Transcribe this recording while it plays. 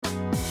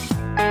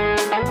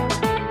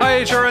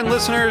HRN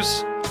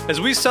listeners.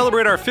 As we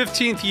celebrate our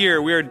 15th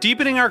year, we are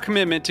deepening our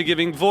commitment to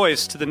giving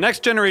voice to the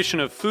next generation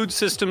of food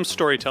systems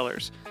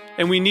storytellers,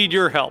 and we need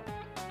your help.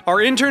 Our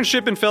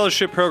internship and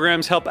fellowship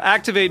programs help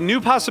activate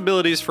new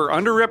possibilities for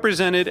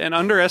underrepresented and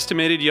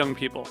underestimated young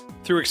people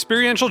through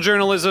experiential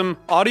journalism,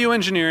 audio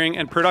engineering,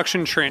 and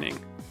production training.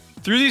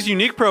 Through these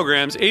unique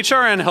programs,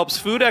 HRN helps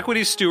food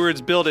equity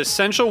stewards build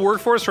essential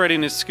workforce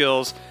readiness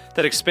skills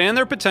that expand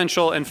their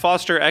potential and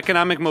foster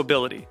economic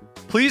mobility.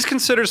 Please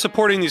consider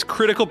supporting these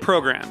critical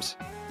programs.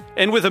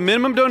 And with a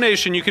minimum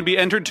donation, you can be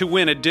entered to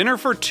win a dinner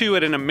for two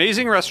at an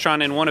amazing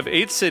restaurant in one of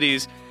 8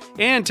 cities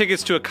and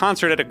tickets to a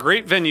concert at a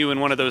great venue in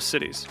one of those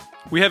cities.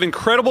 We have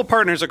incredible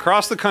partners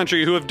across the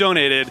country who have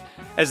donated,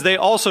 as they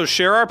also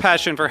share our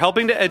passion for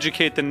helping to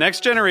educate the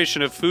next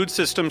generation of food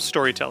systems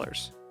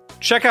storytellers.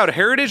 Check out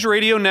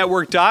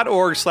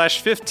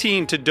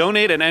heritageradionetwork.org/15 to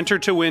donate and enter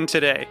to win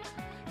today.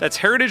 That's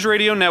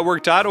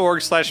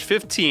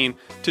heritageradionetwork.org/15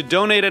 to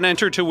donate and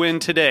enter to win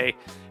today.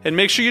 And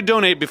make sure you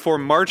donate before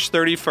March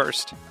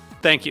 31st.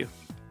 Thank you.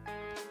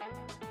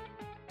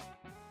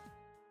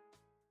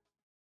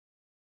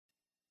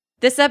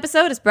 This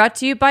episode is brought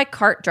to you by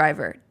Cart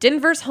Driver,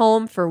 Denver's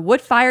home for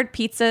wood-fired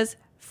pizzas,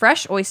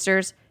 fresh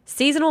oysters,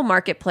 seasonal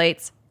market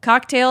plates,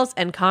 cocktails,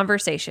 and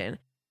conversation.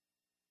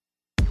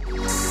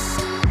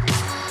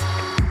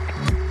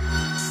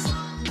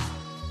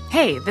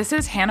 Hey, this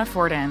is Hannah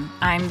Forden.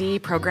 I'm the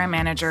program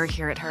manager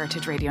here at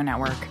Heritage Radio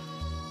Network.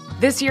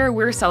 This year,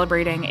 we're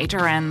celebrating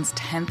HRN's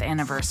 10th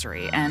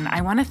anniversary, and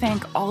I want to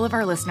thank all of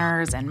our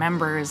listeners and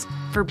members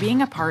for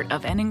being a part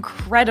of an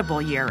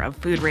incredible year of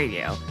food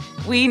radio.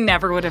 We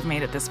never would have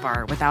made it this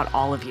far without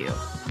all of you.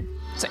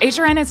 So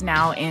HRN is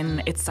now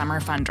in its summer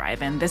fund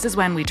drive, and this is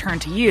when we turn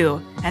to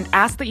you and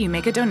ask that you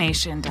make a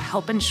donation to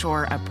help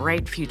ensure a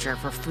bright future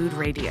for food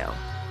radio.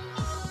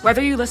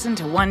 Whether you listen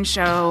to one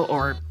show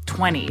or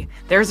 20,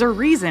 there's a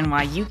reason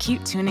why you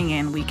keep tuning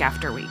in week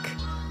after week.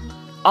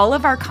 All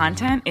of our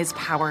content is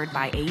powered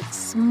by a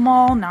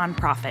small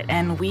nonprofit,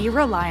 and we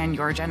rely on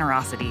your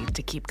generosity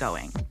to keep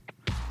going.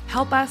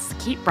 Help us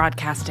keep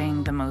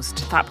broadcasting the most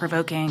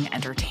thought-provoking,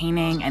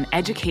 entertaining, and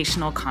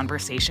educational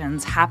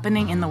conversations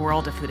happening in the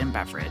world of food and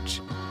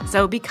beverage.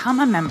 So become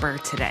a member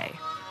today.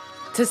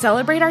 To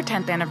celebrate our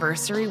 10th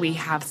anniversary, we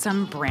have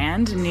some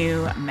brand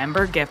new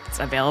member gifts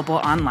available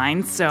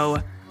online,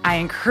 so I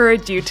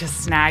encourage you to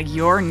snag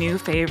your new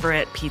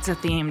favorite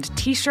pizza-themed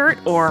t-shirt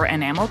or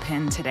enamel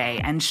pin today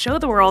and show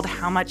the world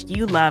how much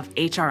you love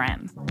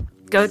HRN.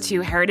 Go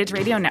to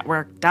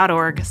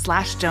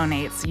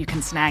heritageradionetwork.org/donate so you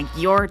can snag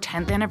your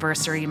 10th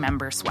anniversary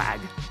member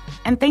swag.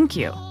 And thank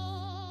you.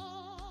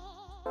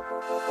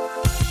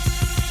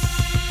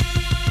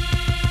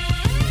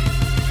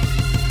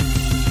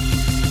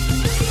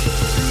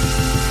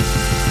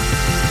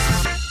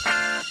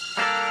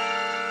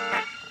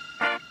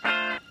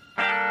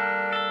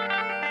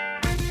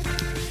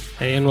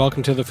 Hey, and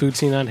welcome to the Food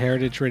Scene on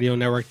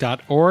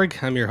heritageradionetwork.org.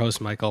 I'm your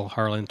host, Michael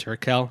Harlan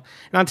Turkel.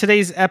 And on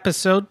today's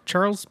episode,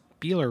 Charles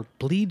Bieler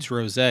bleeds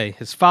rosé.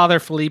 His father,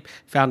 Philippe,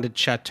 founded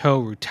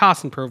Chateau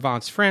Routas in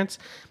Provence, France.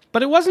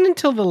 But it wasn't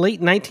until the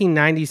late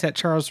 1990s that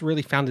Charles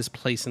really found his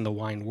place in the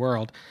wine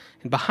world.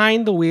 And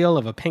behind the wheel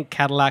of a pink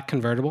Cadillac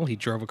convertible, he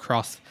drove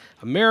across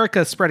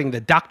America spreading the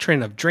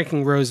doctrine of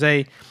drinking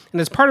rosé. And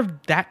as part of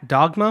that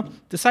dogma,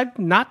 decided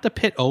not to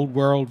pit old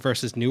world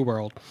versus new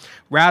world.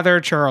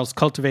 Rather, Charles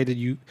cultivated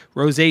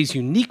rosé's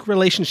unique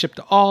relationship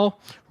to all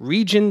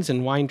regions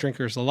and wine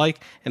drinkers alike,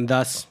 and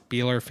thus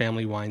Bieler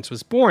Family Wines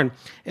was born.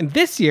 And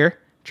this year,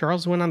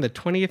 Charles went on the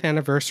 20th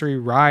anniversary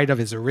ride of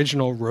his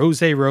original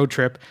rosé road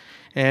trip.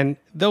 And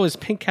though his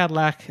pink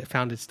Cadillac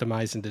found its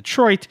demise in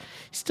Detroit,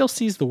 he still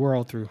sees the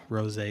world through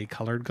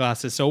rosé-colored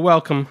glasses. So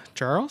welcome,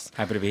 Charles.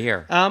 Happy to be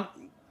here.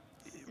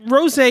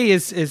 Rosé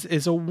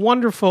is a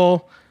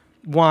wonderful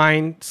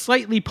wine,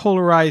 slightly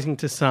polarizing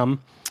to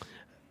some.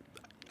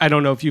 I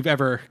don't know if you've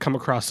ever come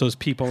across those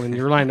people in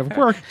your line of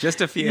work. Just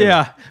a few.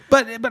 Yeah,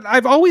 but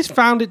I've always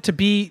found it to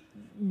be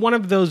one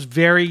of those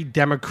very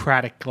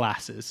democratic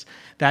glasses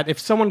that if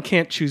someone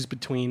can't choose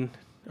between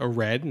a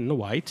red and a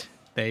white,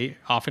 they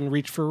often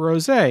reach for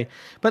rosé.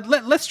 But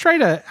let's try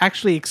to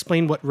actually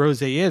explain what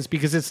rosé is,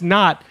 because it's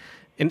not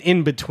an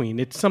in-between.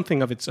 It's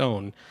something of its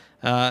own.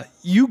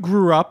 You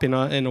grew up in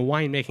a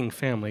winemaking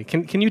family.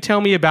 Can you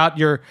tell me about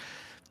your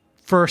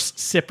first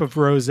sip of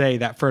rosé,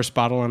 that first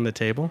bottle on the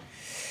table?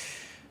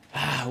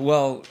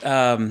 Well,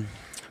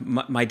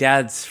 my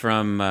dad's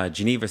from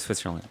Geneva,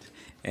 Switzerland.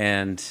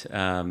 And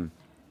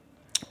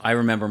I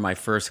remember my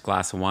first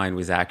glass of wine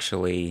was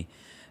actually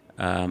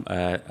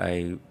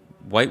a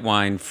white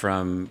wine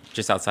from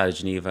just outside of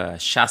Geneva.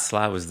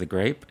 Chasselas was the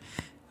grape.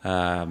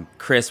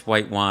 Crisp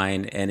white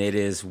wine, and it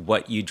is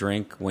what you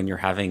drink when you're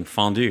having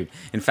fondue.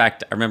 In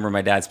fact, I remember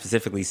my dad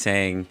specifically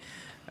saying,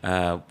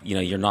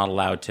 you're not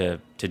allowed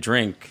to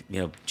drink,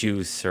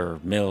 juice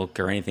or milk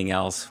or anything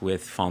else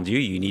with fondue.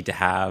 You need to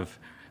have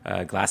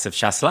a glass of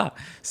Chasselas.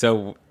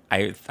 So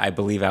I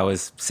believe I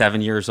was 7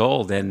 years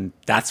old, and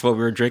that's what we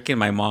were drinking.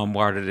 My mom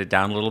watered it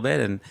down a little bit,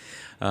 and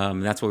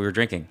that's what we were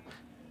drinking.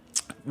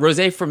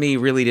 Rosé for me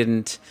really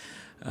didn't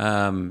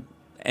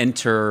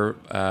enter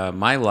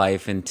my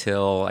life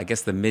until, I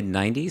guess, the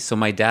mid-'90s. So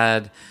my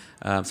dad,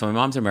 so my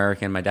mom's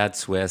American, my dad's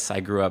Swiss. I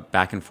grew up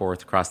back and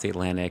forth across the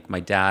Atlantic. My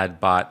dad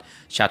bought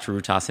Chateau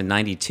Routas in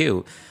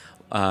 '92,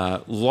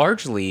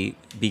 largely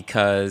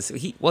because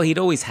he'd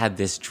always had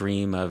this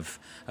dream of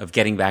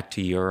getting back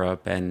to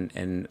Europe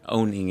and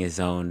owning his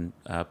own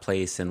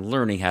place and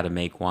learning how to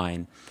make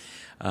wine.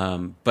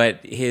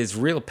 But his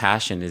real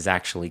passion is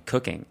actually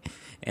cooking.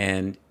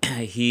 And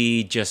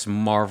he just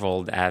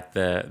marveled at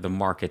the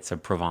markets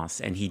of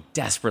Provence. And he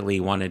desperately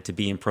wanted to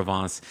be in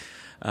Provence,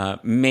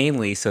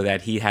 mainly so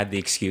that he had the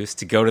excuse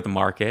to go to the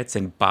markets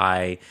and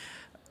buy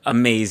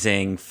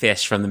amazing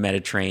fish from the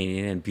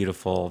Mediterranean and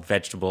beautiful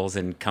vegetables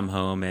and come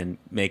home and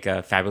make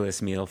a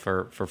fabulous meal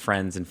for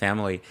friends and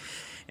family.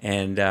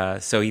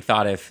 And so he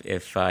thought if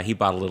he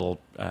bought a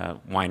little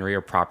winery or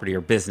property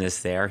or business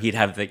there, he'd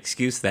have the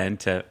excuse then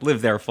to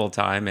live there full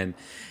time,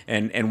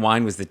 and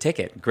wine was the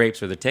ticket, grapes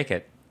were the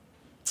ticket.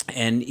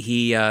 And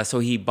he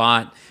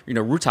bought,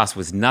 Routas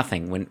was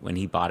nothing when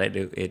he bought it.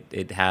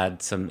 It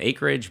had some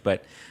acreage,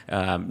 but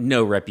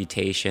no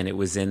reputation. It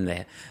was in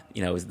the,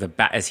 it was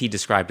as he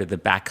described it, the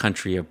back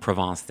country of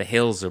Provence, the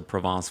hills of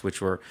Provence, which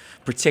were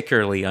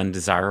particularly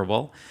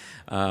undesirable.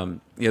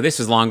 This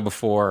was long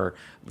before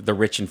the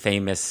rich and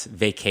famous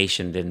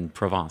vacationed in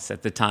Provence.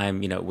 At the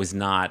time, it was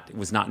not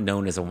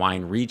known as a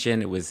wine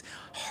region. It was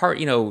hard.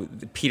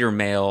 Peter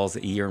Mail's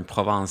A Year in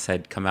Provence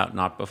had come out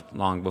not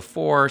long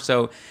before,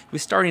 so it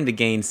was starting to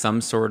gain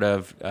some sort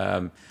of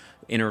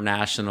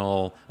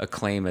international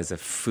acclaim as a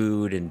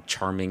food and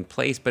charming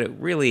place, but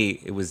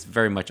it was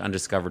very much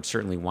undiscovered,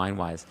 certainly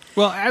wine-wise.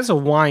 Well, as a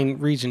wine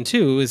region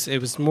too, it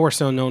was more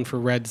so known for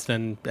reds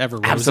than ever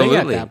rosé.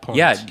 Absolutely, at that point.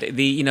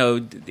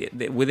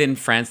 Yeah. Within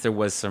France there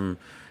was some,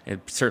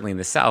 certainly in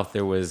the south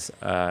there was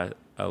a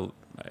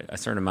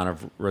certain amount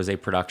of rosé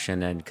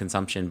production and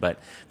consumption, but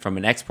from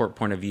an export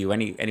point of view,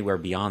 anywhere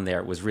beyond there,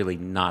 it was really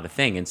not a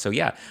thing. And so,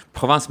 yeah,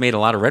 Provence made a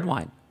lot of red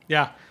wine.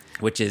 Yeah.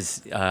 Which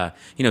is,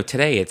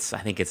 today I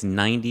think it's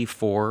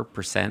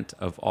 94%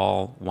 of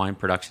all wine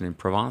production in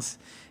Provence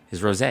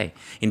is rosé.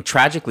 And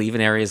tragically,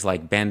 even areas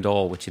like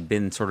Bandol, which had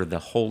been sort of the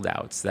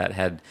holdouts that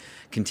had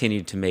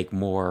continued to make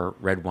more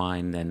red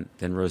wine than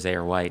rosé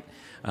or white,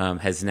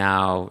 has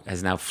now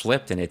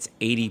flipped, and it's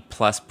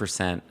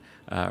 80+%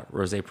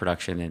 rosé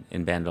production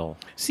in Bandol.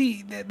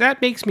 See,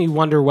 that makes me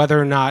wonder whether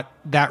or not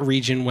that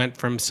region went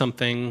from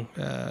something,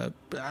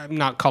 I'm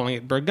not calling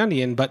it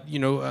Burgundian, but,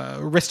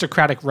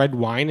 aristocratic red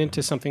wine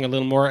into something a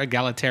little more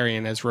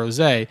egalitarian as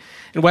rosé,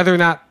 and whether or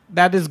not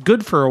that is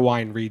good for a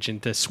wine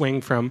region to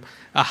swing from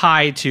a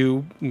high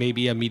to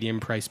maybe a medium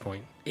price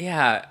point.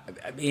 Yeah,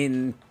 I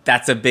mean,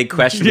 that's a big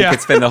question. We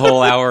could spend the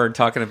whole hour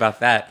talking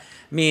about that.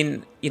 I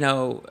mean,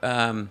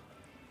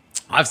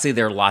 obviously,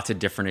 there are lots of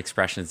different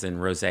expressions in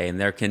rosé, and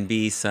there can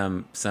be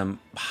some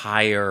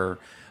higher,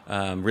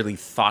 really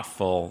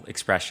thoughtful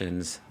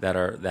expressions that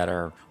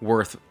are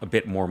worth a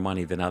bit more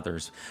money than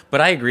others.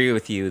 But I agree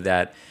with you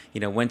that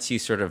once you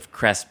sort of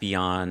crest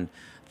beyond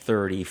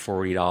 $30,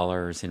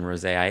 $40 in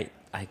rosé,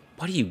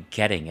 what are you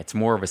getting? It's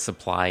more of a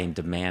supply and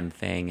demand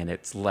thing, and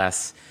it's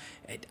less.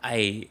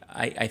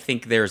 I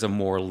think there's a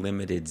more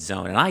limited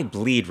zone, and I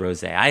bleed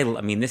rosé. I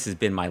mean, this has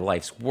been my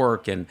life's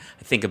work, and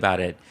I think about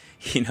it,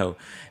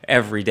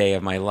 every day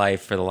of my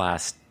life for the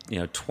last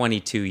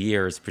 22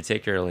 years,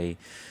 particularly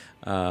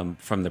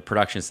from the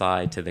production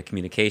side to the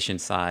communication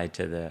side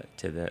to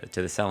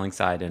the selling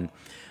side, and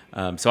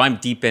so I'm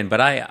deep in.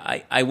 But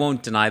I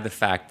won't deny the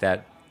fact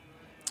that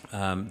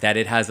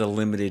it has a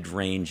limited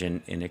range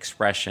in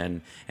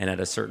expression, and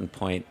at a certain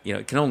point,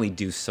 it can only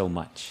do so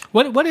much.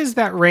 What is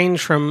that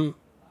range from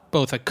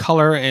both a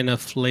color and a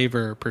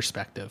flavor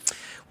perspective?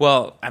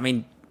 Well, I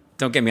mean,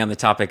 don't get me on the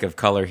topic of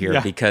color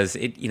here, because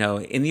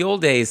in the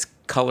old days,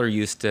 color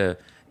used to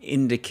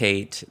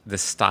indicate the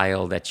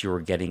style that you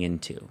were getting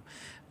into.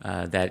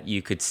 That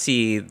you could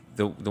see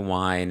the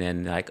wine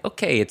and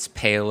okay, it's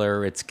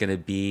paler, it's going to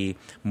be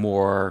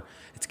more.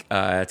 It's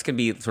going to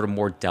be sort of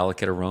more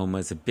delicate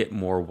aromas, a bit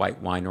more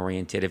white wine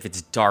oriented. If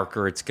it's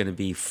darker, it's going to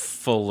be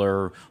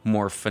fuller,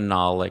 more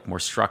phenolic, more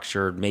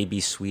structured, maybe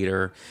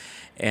sweeter.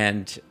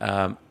 And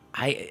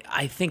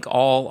I think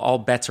all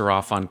bets are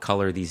off on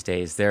color these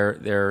days.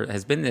 There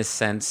has been this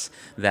sense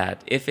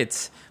that if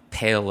it's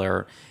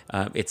paler,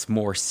 it's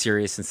more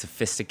serious and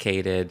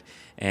sophisticated,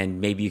 and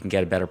maybe you can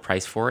get a better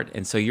price for it.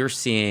 And so you're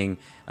seeing,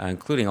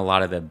 including a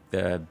lot of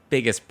the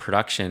biggest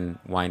production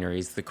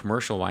wineries, the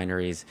commercial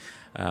wineries,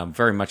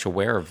 very much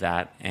aware of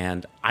that.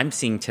 And I'm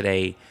seeing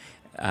today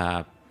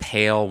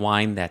pale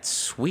wine that's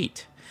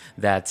sweet,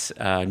 that's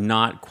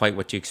not quite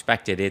what you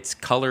expected. Its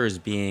color is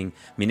being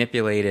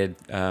manipulated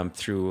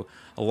through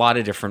a lot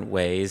of different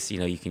ways.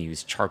 You can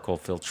use charcoal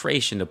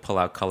filtration to pull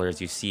out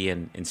colors you see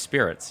in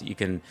spirits. You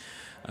can,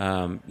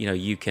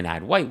 you can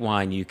add white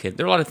wine.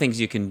 There are a lot of things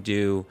you can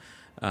do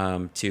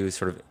to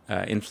sort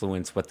of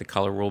influence what the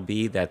color will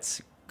be.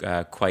 That's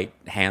quite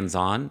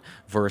hands-on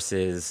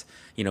versus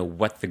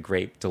what the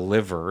grape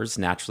delivers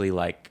naturally.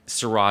 Like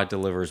Syrah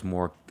delivers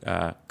more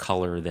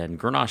color than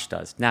Grenache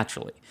does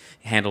naturally,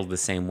 handled the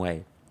same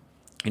way.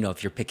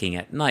 If you're picking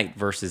at night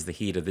versus the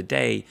heat of the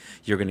day,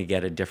 you're going to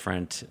get a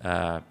different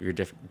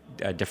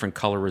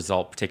color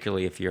result,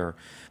 particularly if you're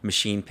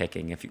machine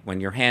picking.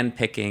 When you're hand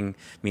picking,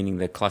 meaning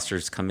the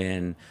clusters come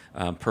in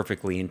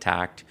perfectly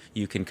intact,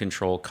 you can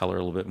control color a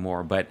little bit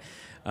more. But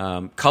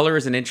color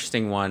is an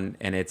interesting one,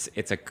 and it's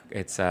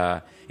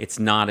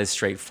not as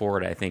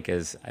straightforward, I think,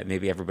 as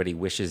maybe everybody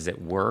wishes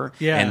it were.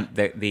 Yeah. And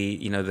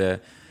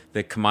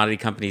the commodity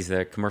companies,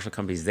 the commercial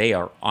companies, they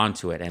are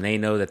onto it, and they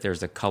know that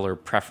there's a color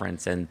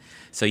preference, and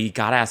so you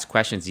got to ask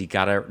questions. You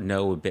got to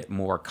know a bit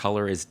more.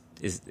 Color is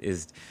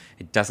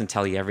it doesn't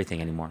tell you everything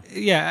anymore.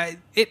 Yeah,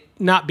 it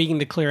not being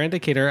the clear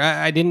indicator.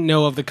 I didn't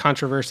know of the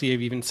controversy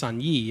of even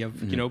Sangny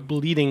of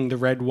bleeding the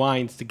red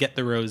wines to get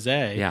the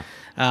rosé.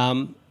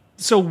 Yeah.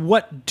 So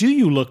what do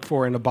you look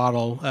for in a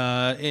bottle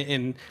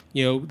in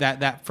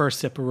that first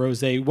sip of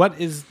rosé? What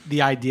is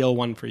the ideal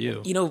one for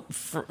you?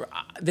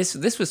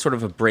 This was sort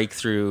of a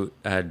breakthrough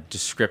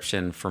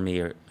description for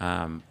me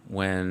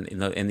when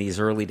in these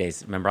early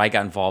days. Remember, I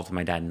got involved with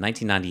my dad in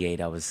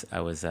 1998. I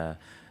was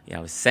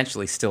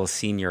essentially still a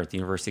senior at the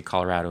University of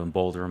Colorado in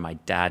Boulder, and my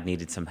dad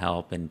needed some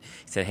help. And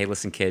he said, "Hey,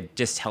 listen, kid,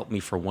 just help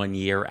me for 1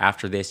 year.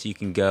 After this, you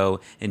can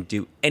go and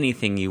do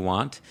anything you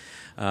want."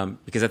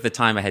 Because at the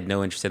time I had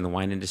no interest in the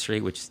wine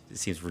industry, which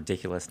seems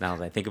ridiculous now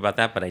that I think about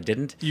that, but I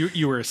didn't.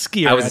 You were a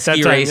skier. I was a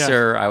ski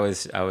racer. Yeah.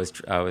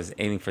 I was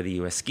aiming for the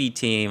U.S. ski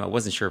team. I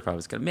wasn't sure if I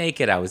was going to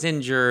make it. I was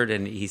injured,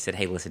 and he said,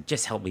 "Hey, listen,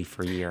 just help me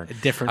for a year." A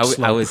different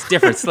slope. I was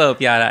different slope.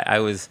 Yeah, I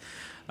was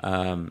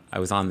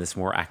on this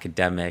more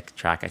academic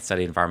track. I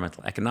studied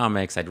environmental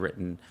economics. I'd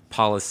written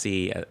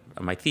policy on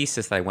my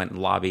thesis that I went and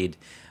lobbied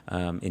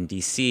in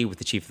D.C. with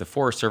the chief of the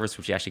Forest Service,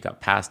 which actually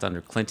got passed under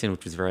Clinton,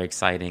 which was very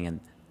exciting. And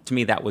to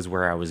me, that was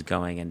where I was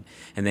going. And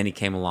then he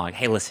came along.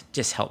 "Hey, listen,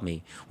 just help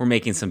me. We're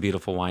making some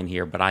beautiful wine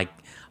here, but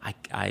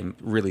I'm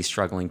really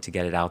struggling to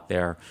get it out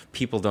there.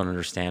 People don't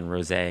understand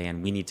rosé,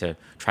 and we need to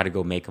try to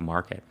go make a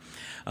market."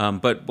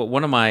 But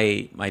one of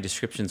my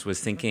descriptions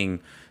was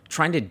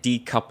trying to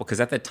decouple,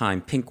 because at that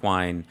time, pink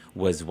wine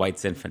was white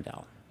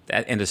Zinfandel.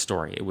 End of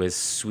story. It was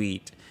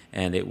sweet,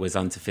 and it was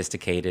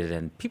unsophisticated,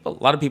 and a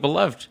lot of people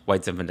loved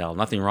white Zinfandel.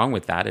 Nothing wrong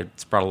with that.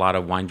 It's brought a lot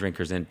of wine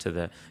drinkers into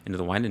the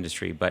wine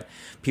industry, but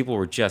people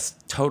were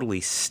just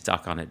totally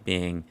stuck on it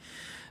being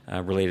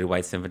related to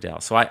white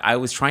Zinfandel. So I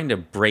was trying to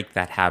break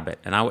that habit,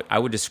 and I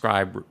would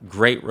describe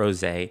great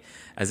rosé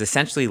as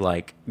essentially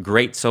like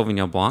great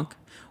Sauvignon Blanc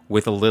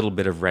with a little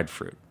bit of red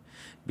fruit,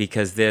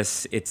 because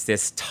it's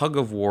this tug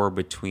of war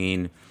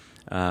between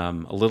a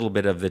little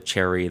bit of the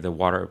cherry, the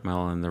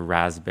watermelon, the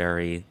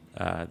raspberry,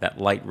 that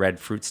light red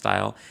fruit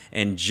style,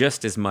 and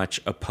just as much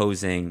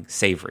opposing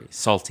savory,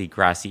 salty,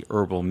 grassy,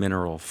 herbal,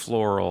 mineral,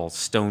 floral,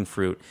 stone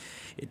fruit.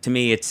 To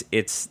me,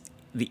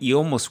 you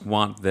almost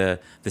want the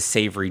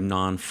savory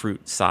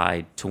non-fruit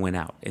side to win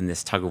out in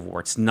this tug of war.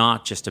 It's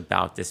not just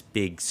about this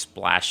big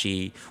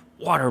splashy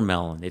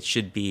watermelon. It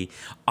should be,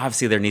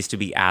 obviously there needs to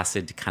be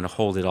acid to kind of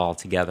hold it all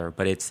together,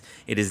 but it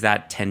is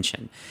that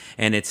tension.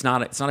 And it's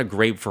not a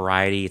grape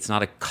variety, it's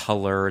not a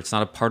color, it's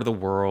not a part of the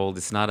world,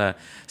 it's not a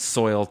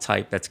soil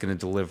type that's going to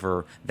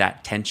deliver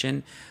that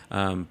tension.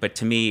 But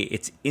to me,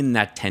 it's in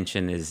that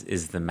tension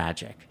is the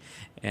magic.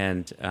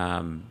 And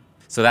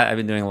so that I've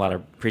been doing a lot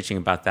of preaching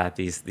about that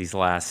these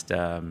last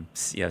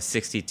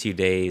 62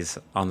 days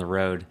on the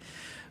road.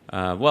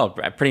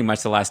 Pretty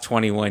much the last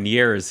 21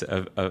 years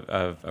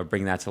of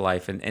bringing that to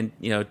life. And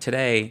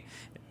today,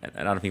 I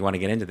don't know if you want to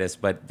get into this,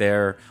 but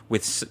they're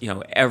with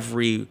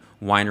every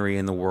winery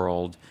in the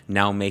world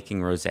now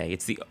making rosé.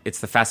 It's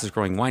the fastest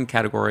growing wine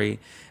category.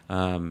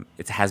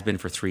 It has been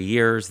for 3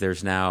 years.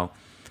 There's now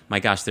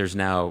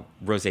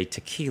rosé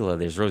tequila.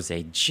 There's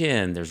rosé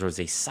gin. There's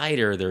rosé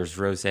cider. There's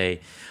rosé.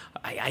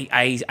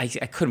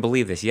 I couldn't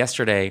believe this.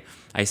 Yesterday,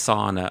 I saw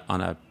on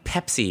a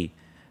Pepsi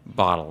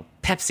bottle,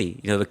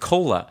 the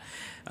cola,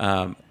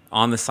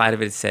 on the side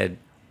of it said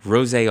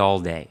rosé all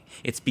day.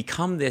 It's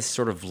become this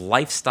sort of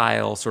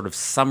lifestyle, sort of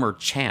summer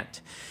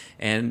chant.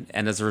 And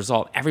as a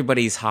result,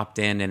 everybody's hopped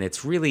in, and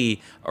it's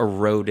really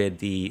eroded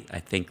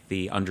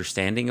the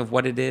understanding of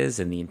what it is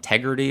and the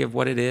integrity of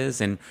what it is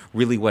and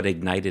really what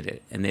ignited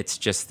it. And it's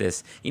just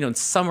this,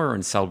 summer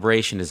and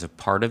celebration is a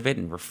part of it,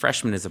 and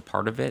refreshment is a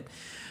part of it.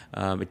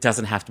 It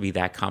doesn't have to be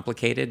that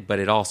complicated, but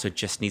it also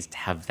just needs to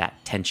have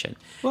that tension.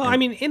 Well,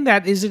 in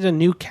that, is it a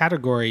new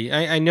category?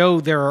 I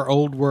know there are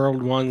old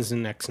world ones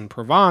in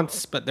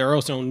Aix-en-Provence, but there are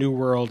also New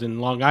World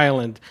in Long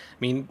Island.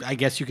 I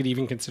guess you could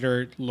even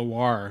consider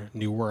Loire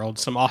New World,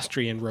 some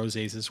Austrian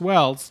rosés as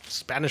well,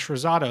 Spanish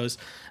rosados.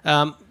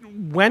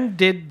 When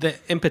did the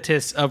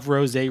impetus of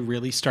rosé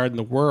really start in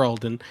the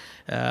world, and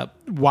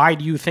why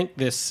do you think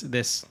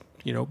this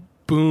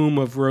boom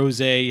of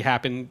rosé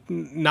happened,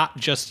 not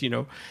just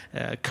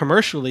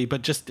commercially,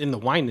 but just in the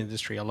wine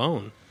industry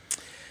alone?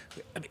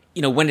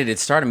 When did it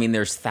start?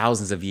 There's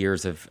thousands of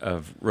years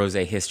of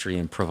rosé history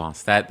in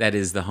Provence. That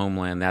is the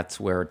homeland. That's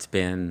where it's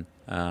been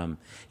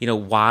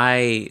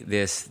Why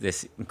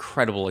this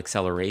incredible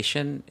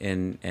acceleration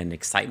and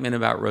excitement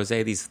about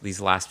rosé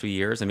these last few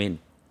years. I mean,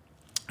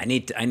 I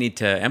need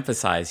to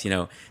emphasize,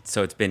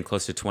 so it's been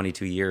close to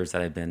 22 years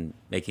that I've been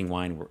making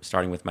wine,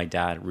 starting with my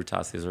dad,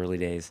 Rutas, his early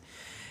days.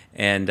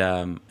 And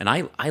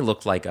I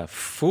looked like a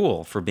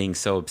fool for being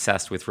so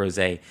obsessed with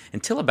rosé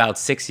until about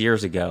 6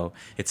 years ago.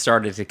 It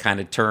started to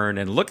kind of turn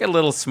and look a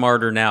little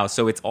smarter now.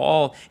 So it's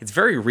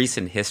very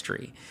recent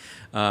history.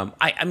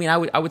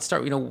 I would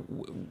start.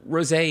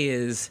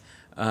 Rosé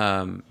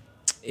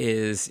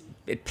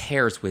it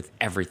pairs with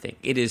everything.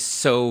 It is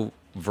so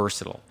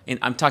versatile, and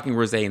I'm talking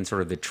rosé in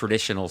sort of the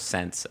traditional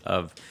sense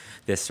of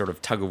this sort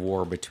of tug of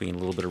war between a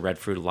little bit of red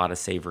fruit, a lot of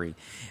savory.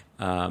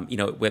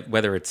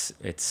 Whether it's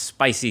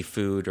spicy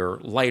food or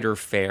lighter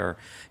fare.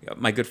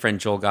 My good friend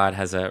Joel Gott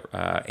has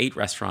 8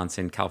 restaurants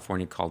in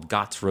California called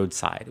Gott's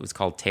Roadside. It was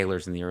called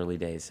Taylor's in the early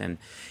days, and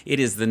it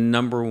is the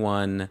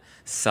 #1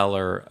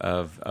 seller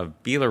of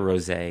Bieler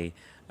rosé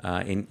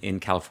in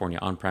California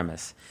on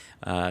premise.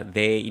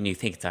 You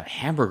think it's a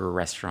hamburger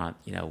restaurant,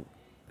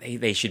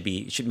 They should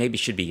be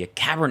a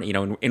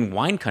Cabernet, in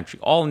wine country,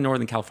 all in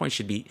Northern California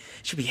should be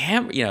it should be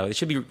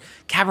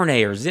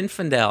Cabernet or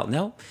Zinfandel.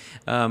 No,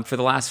 for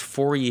the last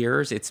 4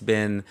 years, it's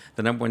been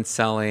the #1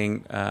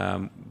 selling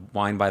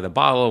wine by the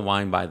bottle,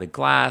 wine by the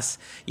glass.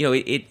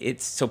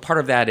 It's so part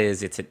of that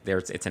is it's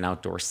an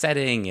outdoor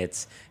setting.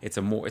 It's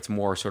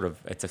more sort of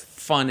it's a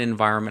fun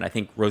environment. I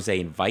think rosé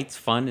invites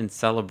fun and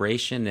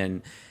celebration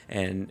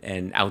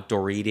and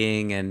outdoor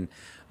eating and.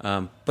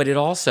 But it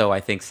also, I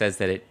think, says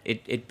that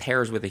it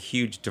pairs with a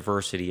huge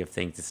diversity of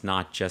things. It's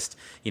not just,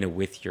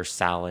 with your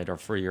salad or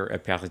for your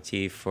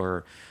aperitif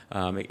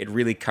it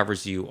really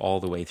covers you all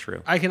the way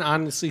through. I can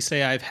honestly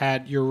say I've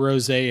had your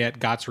rosé at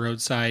Gott's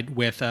Roadside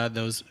with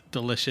those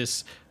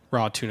delicious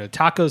raw tuna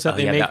tacos that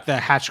they make, the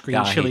hatch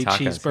green chili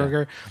tacos,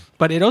 cheeseburger. Yeah.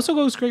 But it also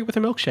goes great with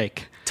a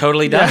milkshake.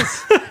 Totally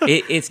does.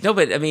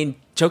 But I mean,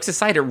 jokes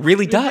aside, it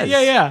really does.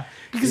 Yeah.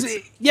 Because,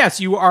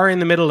 yes, you are in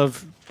the middle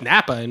of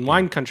Napa and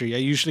wine country. I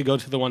usually go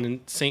to the one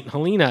in St.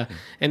 Helena,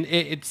 and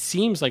it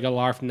seems like a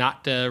larf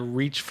not to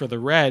reach for the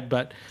red,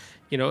 but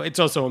it's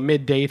also a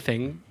midday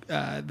thing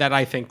that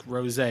I think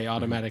rosé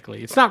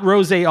automatically. It's not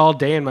rosé all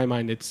day in my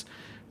mind. It's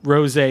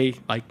rosé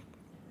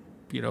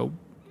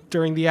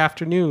during the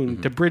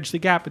afternoon to bridge the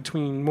gap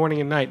between morning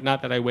and night.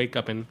 Not that I wake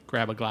up and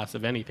grab a glass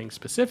of anything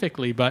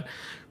specifically, but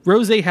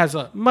rosé has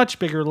a much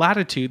bigger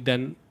latitude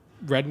than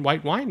red and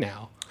white wine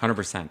now.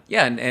 100%.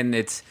 Yeah, and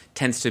it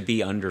tends to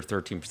be under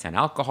 13%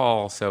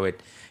 alcohol. So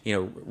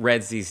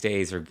reds these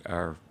days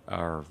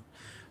are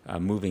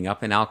moving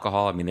up in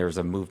alcohol. I mean, there's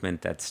a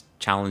movement that's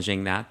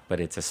challenging that, but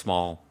it's a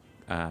small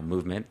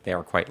movement. They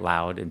are quite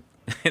loud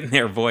in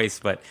their voice,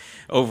 but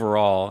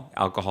overall,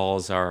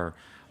 alcohols are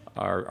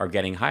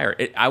getting higher.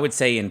 I would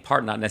say in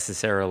part not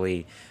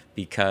necessarily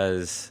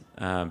because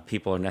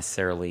people are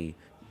necessarily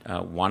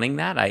wanting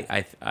that.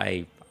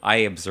 I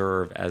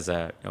observe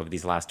over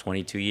these last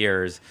 22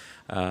 years,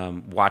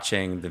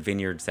 watching the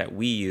vineyards that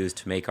we use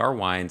to make our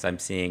wines, I'm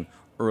seeing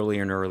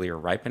earlier and earlier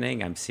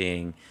ripening. I'm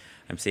seeing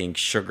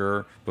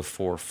sugar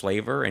before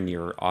flavor, and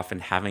you're often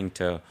having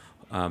to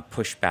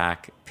push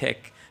back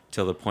pick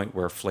till the point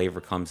where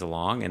flavor comes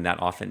along, and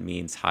that often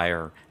means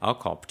higher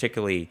alcohol.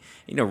 Particularly,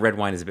 red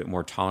wine is a bit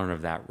more tolerant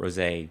of that.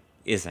 Rosé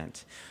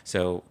isn't.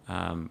 So,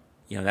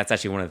 that's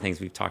actually one of the things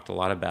we've talked a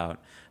lot about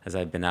as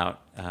I've been out.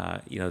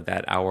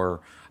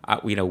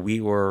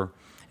 We were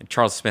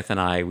Charles Smith and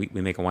I. We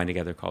make a wine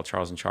together called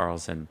Charles and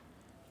Charles, and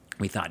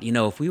we thought,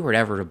 if we were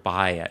ever to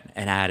buy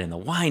an ad in the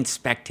Wine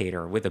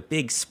Spectator with a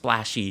big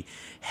splashy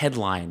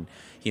headline,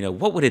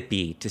 what would it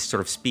be to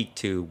sort of speak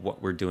to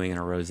what we're doing in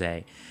a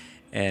rosé?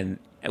 And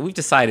we've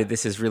decided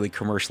this is really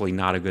commercially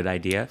not a good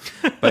idea,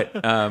 but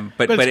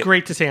it's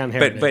great to say on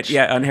Heritage. But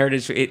yeah, on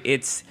Heritage,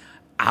 it's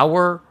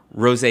our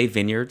rosé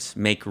vineyards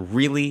make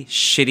really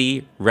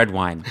shitty red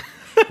wine.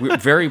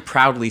 Very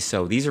proudly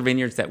so. These are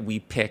vineyards that we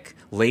pick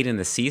late in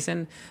the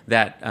season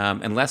that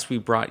unless we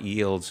brought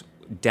yields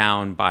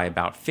down by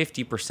about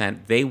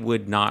 50%, they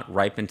would not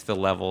ripen to the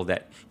level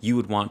that you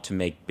would want to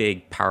make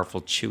big,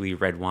 powerful, chewy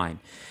red wine.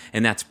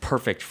 And that's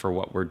perfect for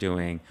what we're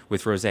doing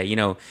with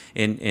rosé.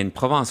 In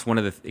Provence, one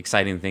of the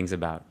exciting things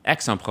about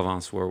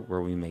Aix-en-Provence,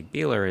 where we make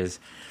Bieler, is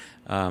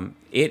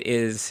it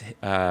is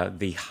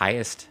the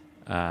highest,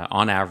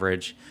 on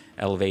average,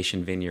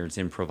 elevation vineyards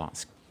in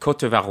Provence. Côte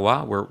de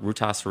Varrois, where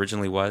Rutas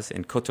originally was,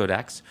 and Côte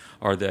d'Aix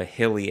are the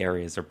hilly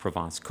areas of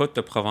Provence. Côte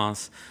de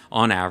Provence,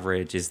 on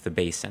average, is the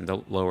basin. The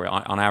lower,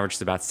 on average,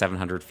 is about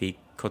 700 feet.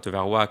 Côte de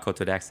Varrois,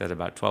 Côte d'Aix at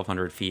about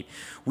 1,200 feet.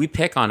 We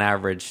pick, on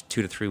average,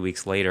 2 to 3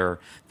 weeks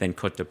later than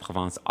Côte de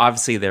Provence.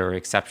 Obviously, there are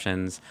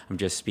exceptions. I'm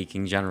just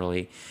speaking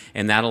generally.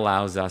 And that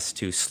allows us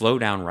to slow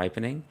down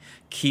ripening,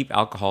 keep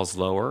alcohols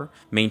lower,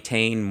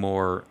 maintain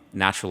more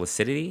natural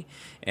acidity.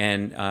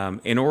 And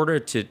in order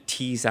to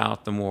tease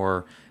out the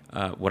more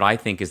what I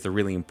think is the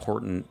really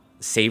important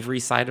savory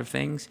side of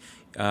things,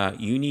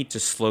 you need to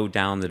slow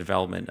down the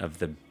development of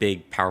the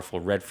big,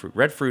 powerful red fruit.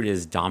 Red fruit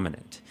is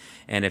dominant,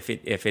 and if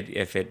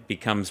it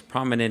becomes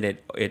prominent,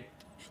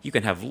 you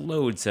can have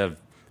loads of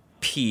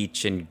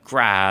peach and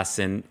grass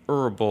and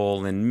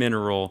herbal and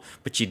mineral,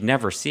 but you'd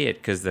never see it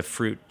because the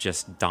fruit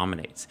just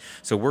dominates.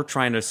 So we're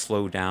trying to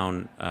slow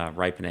down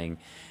ripening.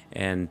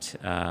 And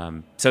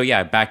so,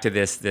 yeah, back to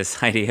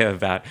this idea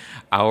about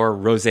our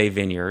rosé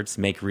vineyards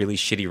make really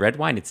shitty red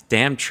wine. It's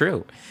damn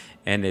true.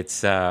 And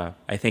it's I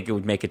think it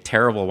would make a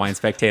terrible Wine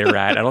Spectator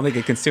ad. I don't think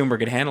a consumer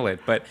could handle it,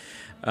 but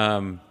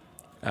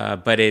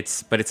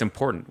it's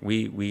important.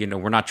 We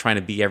we're not trying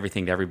to be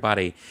everything to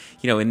everybody.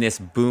 In this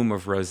boom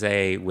of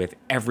rosé with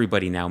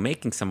everybody now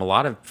making some, a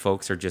lot of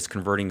folks are just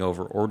converting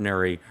over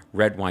ordinary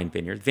red wine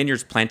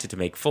vineyards planted to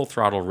make full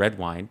throttle red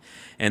wine,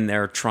 and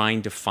they're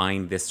trying to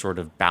find this sort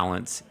of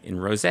balance in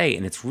rosé,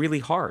 and it's really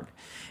hard.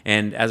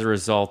 And as a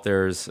result,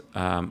 there's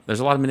a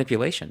lot of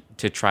manipulation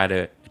to try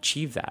to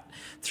achieve that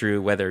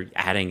through whether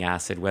adding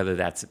acid, whether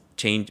that's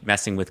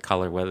messing with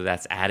color, whether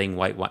that's adding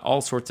white wine, all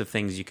sorts of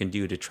things you can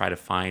do to try to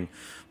find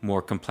more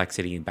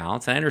complexity and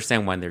balance. And I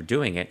understand when they're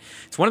doing it.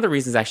 It's one of the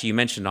reasons, actually, you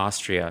mentioned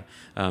Austria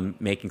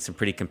making some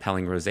pretty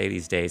compelling rosé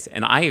these days.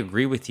 And I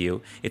agree with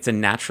you. It's a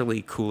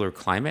naturally cooler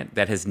climate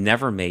that has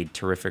never made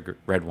terrific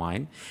red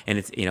wine. And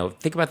it's,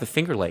 think about the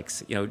Finger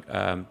Lakes.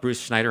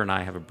 Bruce Schneider and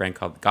I have a brand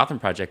called the Gotham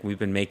Project. We've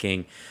been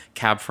making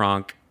Cab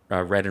Franc,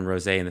 red and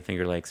rosé in the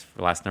Finger Lakes for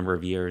the last number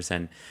of years.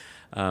 And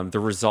the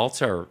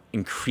results are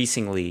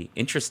increasingly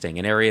interesting.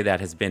 An area that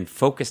has been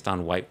focused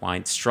on white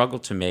wine,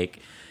 struggled to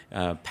make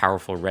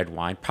powerful red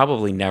wine,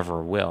 probably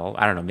never will.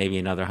 I don't know, maybe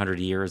another 100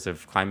 years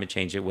of climate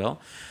change it will.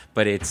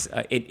 But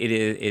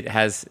it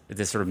has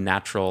this sort of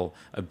natural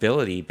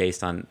ability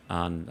based on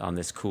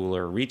this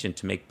cooler region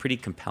to make pretty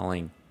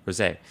compelling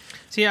rosé.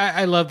 See,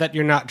 I love that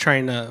you're not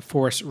trying to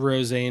force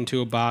rosé into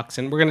a box.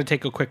 And we're going to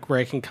take a quick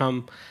break and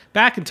come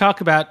back and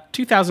talk about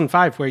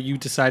 2005, where you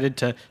decided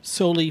to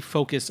solely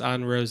focus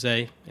on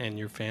rosé and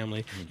your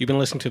family. You've been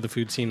listening to The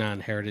Food Scene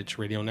on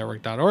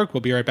heritageradionetwork.org.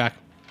 We'll be right back.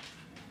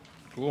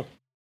 Cool.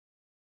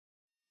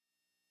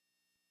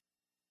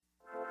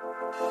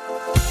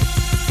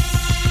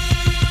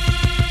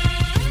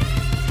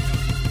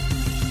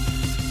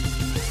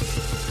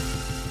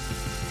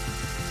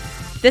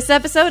 This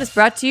episode is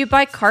brought to you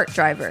by Cart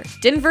Driver,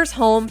 Denver's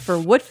home for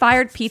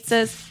wood-fired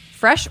pizzas,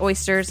 fresh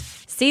oysters,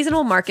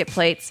 seasonal market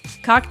plates,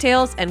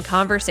 cocktails, and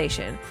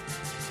conversation.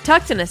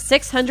 Tucked in a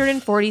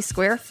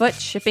 640-square-foot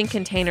shipping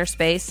container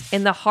space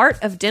in the heart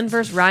of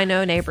Denver's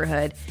Rhino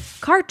neighborhood,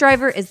 Cart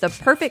Driver is the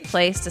perfect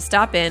place to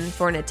stop in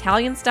for an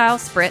Italian-style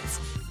spritz,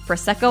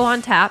 Prosecco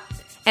on tap,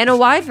 and a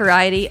wide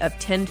variety of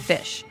tinned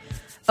fish.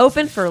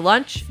 Open for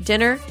lunch,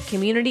 dinner,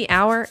 community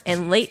hour,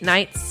 and late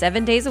nights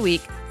 7 days a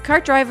week,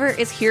 Cart Driver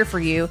is here for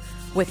you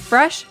with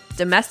fresh,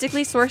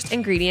 domestically sourced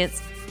ingredients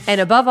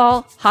and, above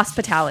all,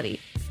 hospitality.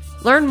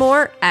 Learn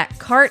more at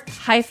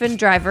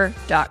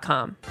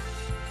cart-driver.com.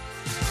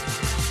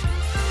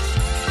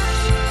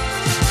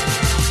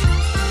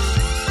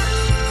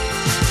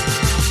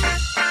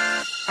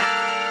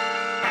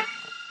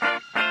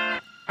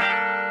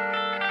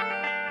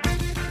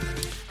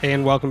 Hey,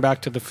 and welcome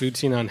back to The Food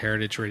Scene on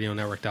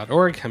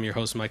heritageradionetwork.org. I'm your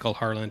host, Michael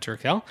Harlan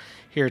Turkel,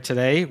 here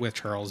today with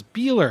Charles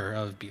Bieler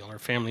of Bieler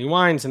Family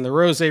Wines and the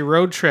Rosé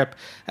Road Trip.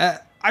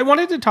 I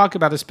wanted to talk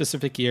about a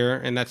specific year,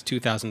 and that's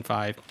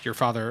 2005. Your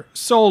father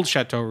sold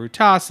Chateau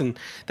Routas, and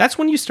that's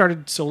when you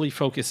started solely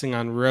focusing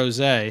on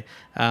rosé,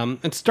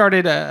 and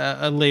started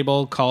a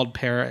label called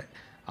Père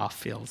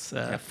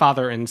Offils,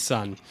 Father and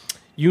Son.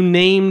 You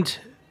named,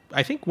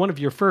 I think, one of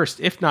your first,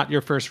 if not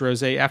your first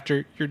rosé,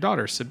 after your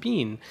daughter,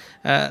 Sabine.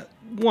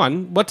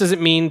 One, what does it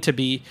mean to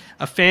be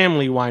a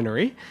family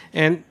winery?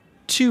 And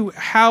two,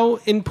 how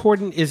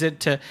important is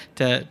it to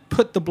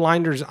put the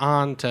blinders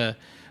on to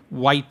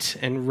white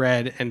and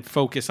red and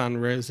focus on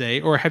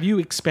rosé? Or have you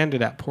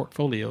expanded that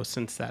portfolio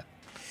since that?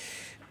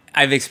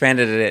 I've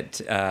expanded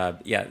it,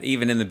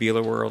 even in the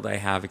Bieler world, I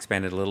have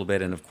expanded a little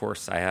bit. And of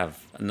course, I have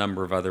a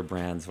number of other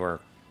brands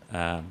where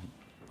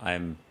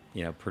I'm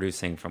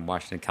producing from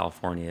Washington,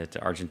 California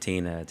to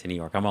Argentina to New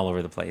York. I'm all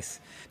over the place.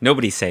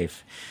 Nobody's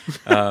safe.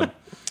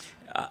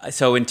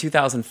 So in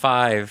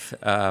 2005,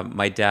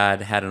 my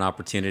dad had an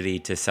opportunity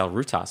to sell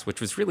Routas, which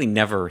was really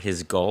never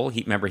his goal.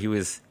 He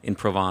was in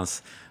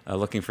Provence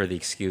looking for the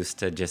excuse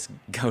to just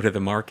go to the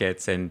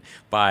markets and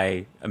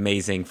buy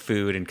amazing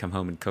food and come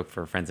home and cook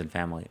for friends and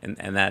family.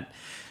 And that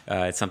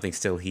it's something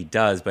still he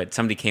does. But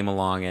somebody came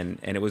along, and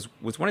it was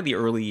one of the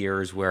early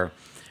years where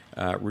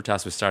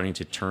Routas was starting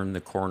to turn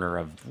the corner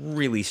of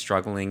really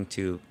struggling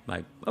to,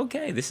 like,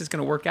 okay, this is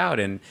going to work out.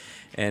 And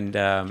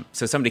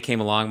so somebody came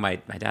along. My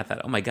dad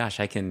thought, oh my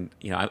gosh, I can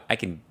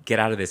get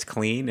out of this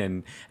clean.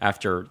 And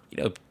after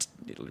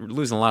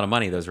losing a lot of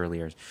money those early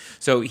years,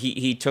 so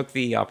he took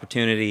the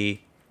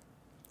opportunity,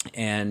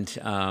 and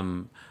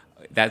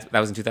that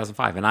was in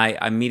 2005. And I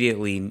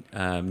immediately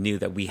knew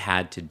that we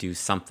had to do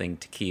something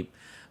to keep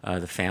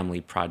the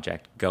family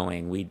project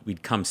going.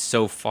 We'd come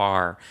so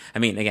far. I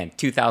mean, again,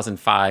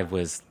 2005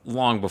 was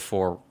long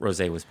before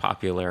rosé was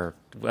popular.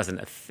 It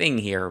wasn't a thing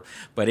here,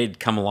 but it'd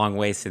come a long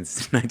way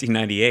since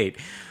 1998.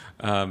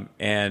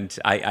 And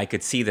I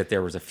could see that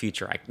there was a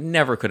future. I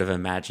never could have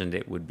imagined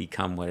it would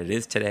become what it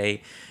is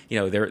today.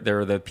 There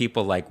are the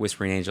people like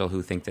Whispering Angel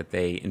who think that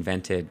they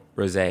invented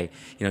rosé.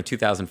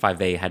 2005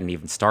 they hadn't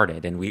even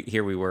started, and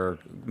we were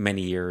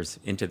many years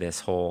into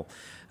this whole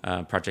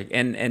project.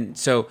 And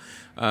so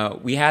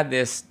we had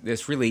this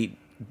really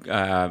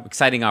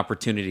exciting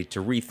opportunity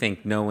to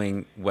rethink,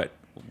 knowing what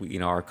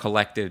our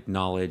collective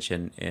knowledge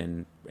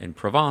in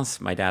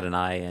Provence, my dad and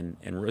I, and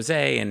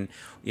rosé, and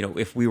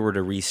if we were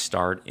to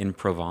restart in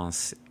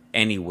Provence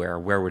anywhere,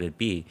 where would it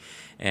be?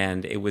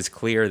 And it was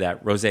clear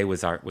that rosé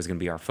was going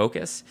to be our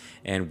focus,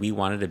 and we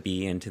wanted to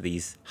be into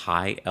these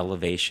high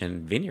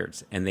elevation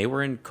vineyards, and they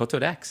were in Côte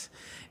d'Aix.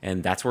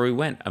 And that's where we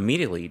went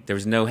immediately. There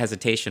was no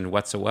hesitation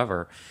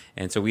whatsoever.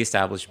 And so we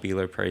established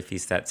Bieler Prairie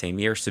Feast that same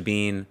year.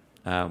 Sabine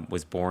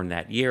was born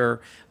that year,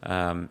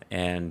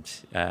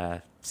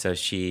 so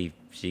she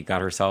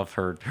got herself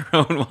her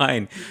own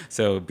wine.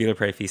 So Bieler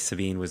Prairie Feast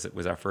Sabine was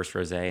our first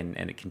rosé,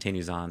 and it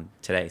continues on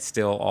today.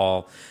 Still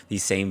all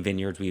these same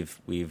vineyards.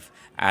 We've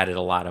added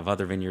a lot of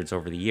other vineyards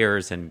over the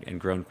years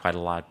and grown quite a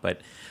lot. But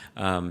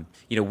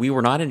we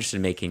were not interested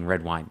in making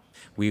red wine.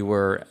 We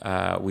were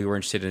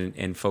interested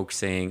in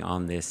focusing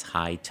on this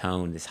high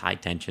tone, this high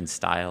tension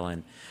style,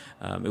 and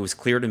it was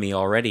clear to me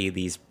already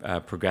these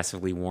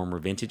progressively warmer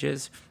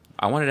vintages.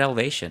 I wanted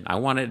elevation. I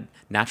wanted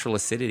natural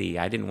acidity.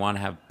 I didn't want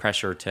to have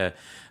pressure to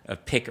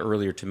pick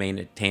earlier to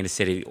maintain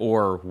acidity,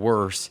 or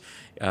worse,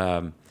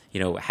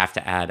 have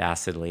to add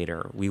acid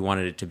later. We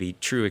wanted it to be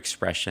true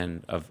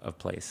expression of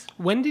place.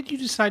 When did you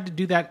decide to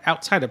do that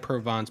outside of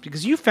Provence?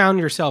 Because you found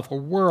yourself a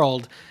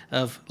world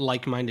of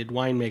like-minded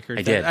winemakers.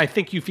 I did. I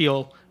think you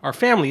feel our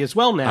family as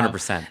well now.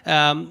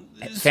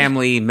 100%.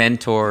 Family,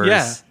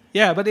 mentors.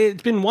 Yeah, but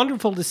it's been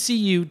wonderful to see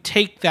you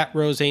take that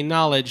rosé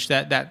knowledge,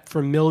 that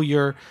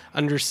familiar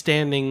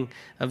understanding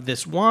of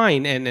this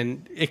wine,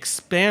 and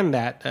expand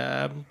that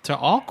to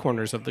all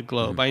corners of the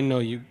globe. I know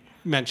you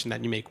mentioned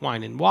that you make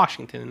wine in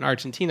Washington and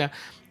Argentina.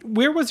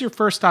 Where was your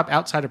first stop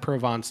outside of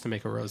Provence to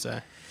make a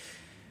rosé?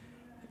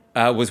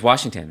 Was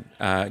Washington,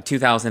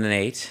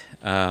 2008.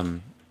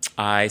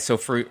 So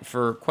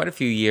for quite a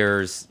few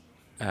years,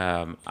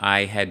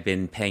 I had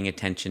been paying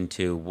attention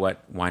to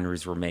what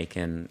wineries were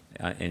making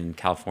in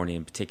California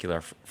in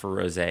particular for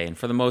rosé. And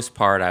for the most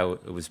part,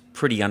 it was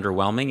pretty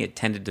underwhelming. It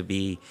tended to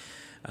be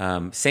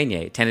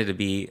saignée. It tended to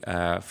be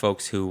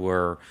folks who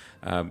were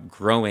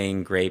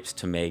growing grapes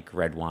to make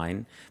red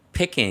wine,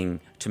 picking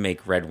to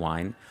make red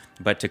wine,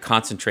 but to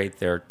concentrate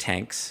their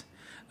tanks.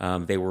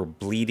 They were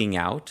bleeding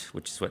out,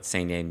 which is what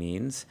saignée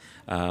means,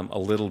 a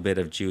little bit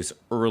of juice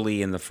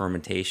early in the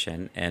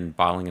fermentation and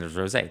bottling it as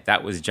rosé.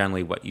 That was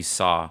generally what you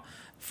saw.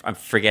 I'm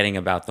forgetting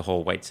about the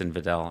whole White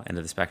Zinfandel end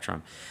of the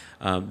spectrum.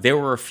 There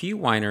were a few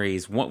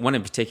wineries, one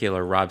in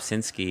particular, Rob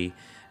Sinsky,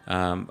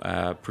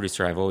 a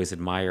producer I've always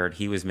admired.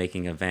 He was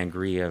making a Vin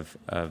Gris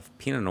of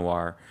Pinot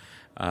Noir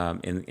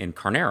in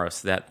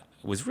Carneros that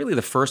was really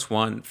the first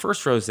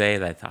rosé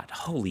that I thought,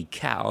 holy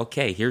cow,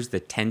 okay, here's the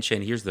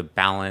tension, here's the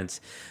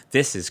balance,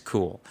 this is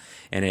cool.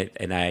 And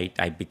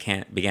I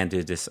began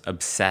to just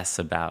obsess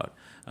about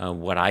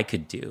what I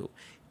could do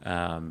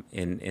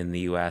in the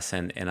U.S.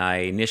 And I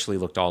initially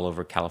looked all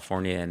over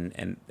California,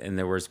 and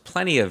there was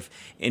plenty of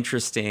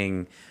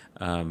interesting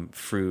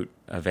fruit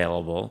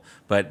available,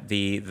 but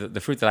the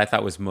fruit that I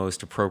thought was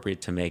most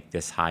appropriate to make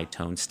this high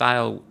tone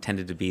style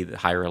tended to be the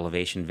higher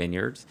elevation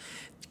vineyards,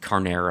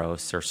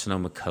 Carneros or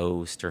Sonoma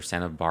Coast or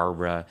Santa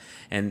Barbara,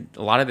 and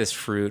a lot of this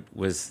fruit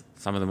was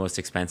some of the most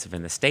expensive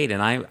in the state,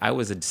 and I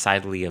was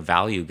decidedly a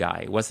value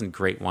guy. It wasn't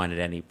great wine at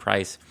any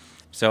price,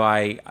 so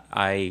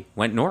I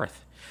went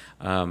north.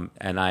 And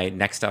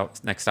next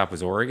stop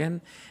was Oregon,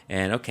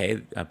 and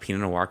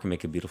Pinot Noir can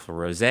make a beautiful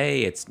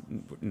rosé. It's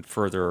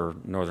further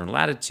northern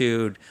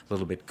latitude, a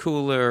little bit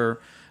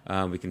cooler.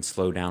 We can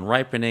slow down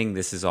ripening.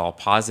 This is all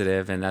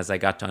positive. And as I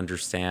got to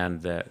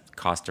understand the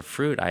cost of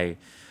fruit, I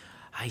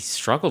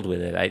struggled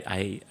with it.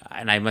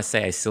 I must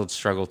say I still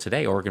struggle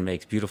today. Oregon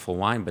makes beautiful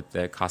wine, but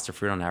the cost of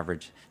fruit on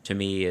average to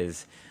me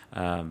is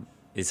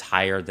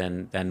higher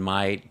than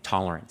my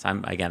tolerance.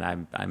 I'm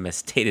a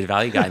stated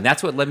value guy, and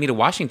that's what led me to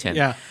Washington.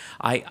 Yeah.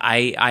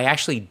 I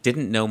actually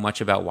didn't know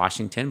much about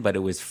Washington, but it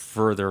was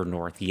further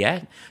north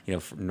yet,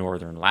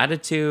 northern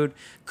latitude,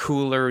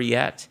 cooler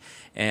yet,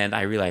 and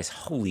I realized,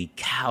 holy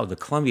cow, the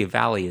Columbia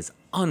Valley is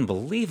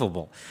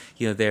unbelievable.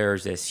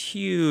 There's this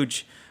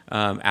huge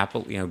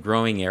apple,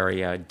 growing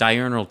area,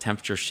 diurnal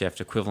temperature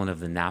shift equivalent of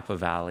the Napa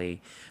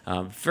Valley,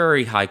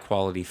 very high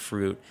quality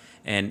fruit,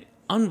 and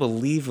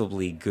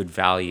unbelievably good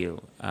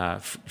value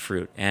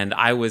fruit. And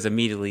I was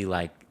immediately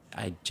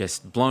I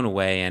just blown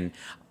away, and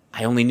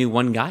I only knew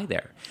one guy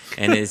there.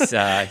 And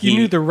you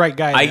knew the right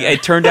guy.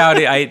 It turned out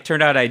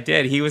I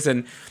did. He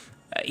wasn't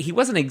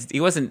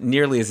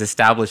nearly as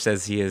established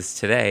as he is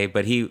today,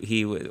 but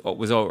he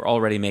was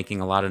already making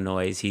a lot of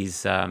noise.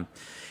 He's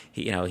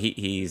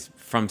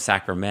from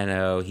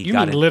Sacramento. You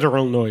mean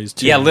literal noise,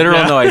 too. Yeah,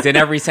 literal noise in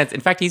every sense.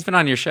 In fact, he's been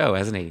on your show,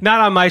 hasn't he? Not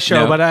on my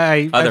show, No? but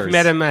I've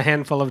met him a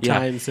handful of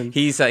times. And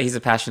he's a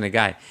passionate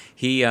guy.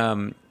 He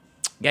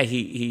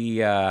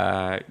grew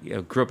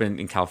up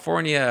in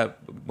California,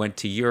 went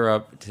to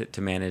Europe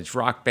to manage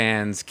rock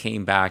bands,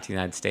 came back to the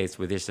United States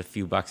with just a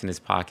few bucks in his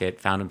pocket,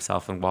 found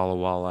himself in Walla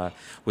Walla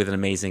with an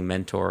amazing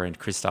mentor in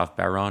Christophe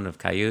Baron of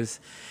Cayuse,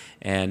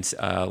 and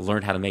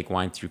learned how to make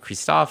wine through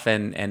Christophe,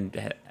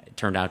 and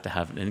turned out to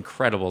have an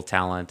incredible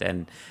talent,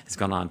 and has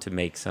gone on to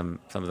make some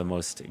of the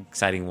most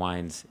exciting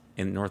wines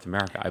in North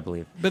America, I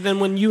believe. But then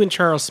when you and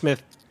Charles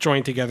Smith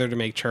joined together to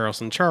make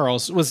Charles and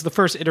Charles, was the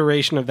first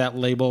iteration of that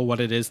label what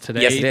it is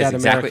today? Yes, it is, that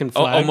exactly. American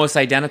flag? Almost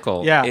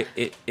identical. Yeah.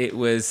 It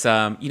was,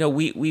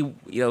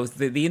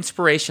 the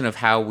inspiration of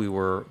how we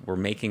were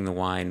making the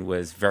wine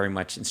was very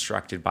much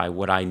instructed by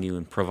what I knew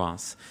in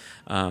Provence.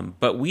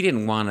 But we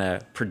didn't want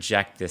to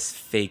project this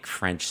fake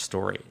French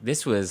story.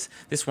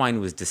 This wine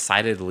was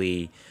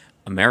decidedly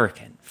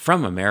American,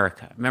 from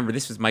America. Remember,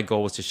 my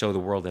goal was to show the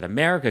world that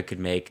America could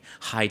make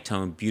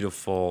high-toned,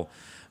 beautiful,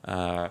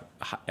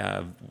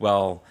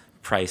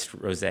 well-priced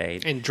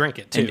rosé And drink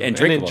it, too. and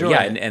drinkable. enjoy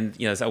Yeah, it. and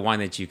it's a wine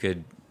that you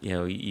could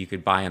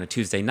buy on a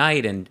Tuesday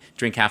night and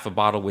drink half a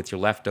bottle with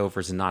your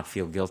leftovers and not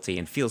feel guilty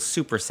and feel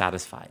super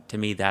satisfied. To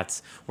me,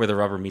 that's where the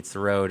rubber meets the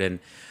road. And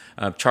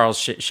Charles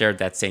shared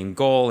that same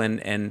goal,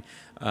 and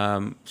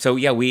so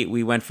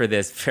we went for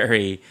this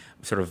very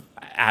sort of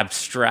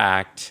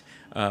abstract,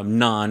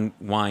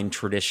 non-wine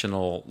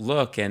traditional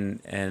look, and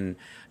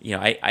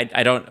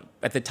I don't.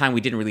 At the time, we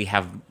didn't really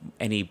have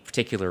any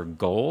particular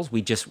goals.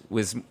 We just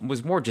was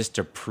more just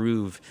to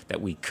prove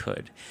that we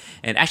could.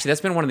 And actually,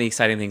 that's been one of the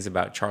exciting things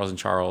about Charles and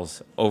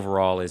Charles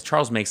overall is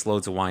Charles makes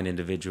loads of wine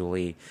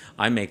individually.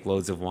 I make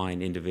loads of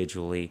wine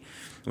individually.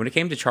 When it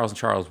came to Charles and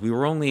Charles, we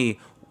were only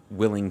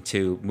willing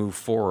to move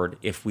forward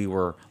if we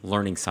were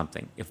learning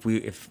something, if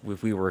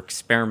we were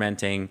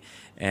experimenting,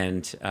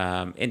 and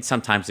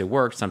sometimes it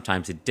worked,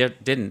 sometimes it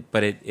didn't.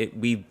 But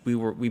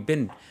we've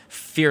been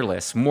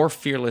fearless, more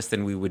fearless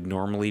than we would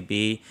normally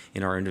be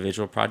in our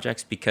individual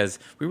projects, because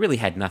we really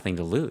had nothing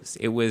to lose.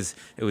 It was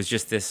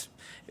just this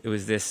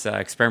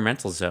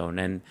experimental zone,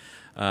 and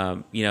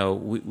our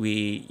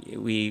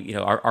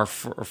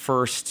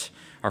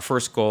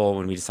first goal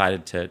when we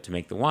decided to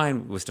make the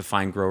wine was to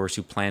find growers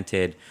who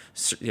planted.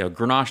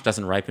 Grenache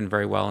doesn't ripen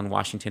very well in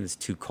Washington. It's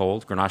too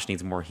cold. Grenache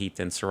needs more heat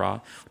than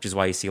Syrah, which is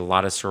why you see a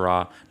lot of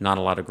Syrah, not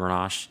a lot of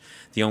Grenache.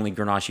 The only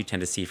Grenache you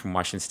tend to see from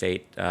Washington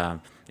State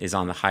is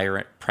on the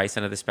higher price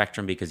end of the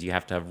spectrum, because you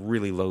have to have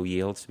really low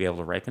yields to be able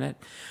to ripen it.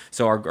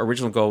 So our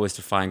original goal was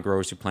to find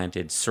growers who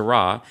planted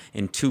Syrah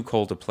in too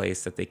cold a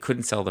place that they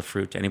couldn't sell the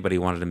fruit to anybody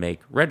who wanted to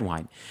make red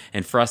wine.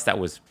 And for us, that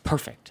was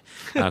perfect,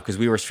 because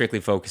we were strictly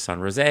focused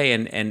on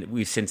rosé, and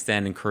we've since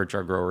then encouraged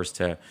our growers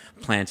to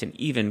plant in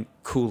even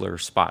cooler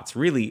spots.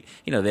 Really,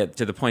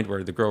 to the point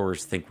where the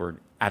growers think we're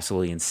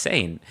absolutely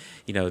insane.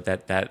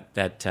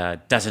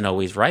 That doesn't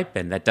always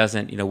ripen. That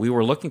doesn't. We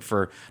were looking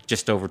for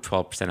just over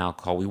 12%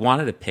 alcohol. We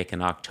wanted to pick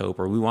in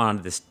October. We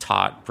wanted this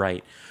taut,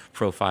 bright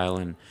profile,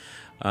 and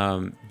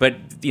but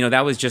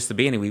that was just the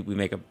beginning. We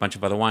make a bunch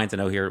of other wines. I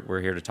know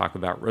we're here to talk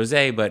about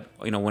rosé, but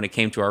when it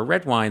came to our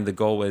red wine, the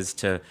goal was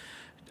to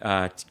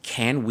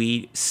can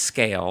we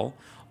scale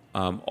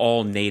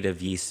all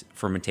native yeast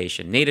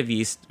fermentation? Native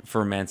yeast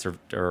ferments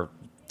are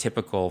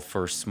typical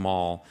for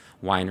small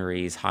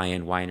wineries,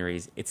 high-end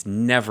wineries. It's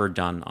never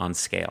done on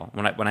scale.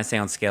 When I say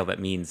on scale, that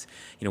means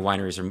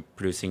wineries are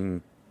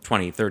producing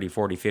 20, 30,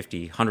 40,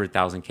 50,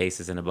 100,000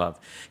 cases and above.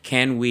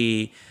 Can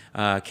we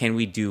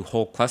do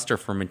whole cluster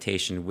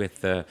fermentation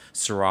with the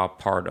Syrah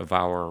part of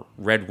our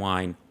red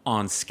wine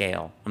on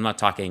scale? I'm not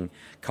talking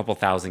a couple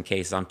thousand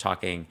cases. I'm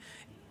talking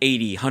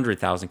 80,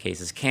 100,000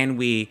 cases. Can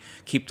we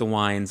keep the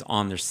wines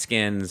on their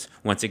skins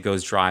once it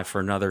goes dry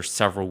for another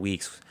several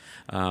weeks?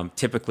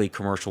 Typically,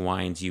 commercial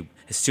wines,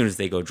 as soon as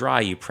they go dry,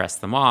 you press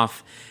them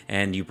off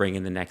and you bring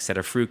in the next set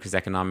of fruit, because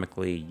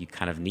economically you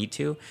kind of need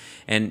to.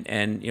 And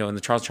in the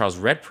Charles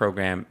Red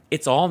program,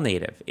 it's all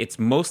native. It's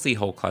mostly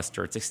whole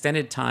cluster. It's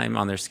extended time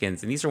on their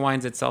skins, and these are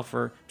wines that sell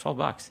for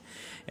 $12.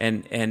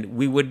 And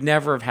we would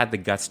never have had the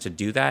guts to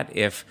do that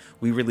if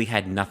we really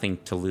had nothing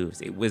to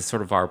lose. It was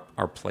sort of our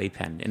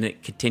playpen, and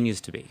it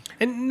continues to be.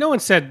 And no one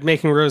said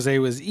making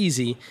rosé was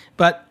easy,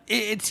 but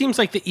it seems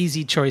like the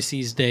easy choice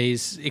these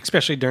days,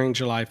 especially during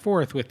July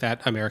 4th with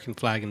that American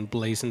flag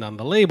emblazoned on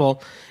the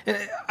label. And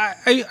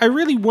I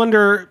really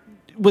wonder,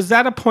 was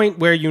that a point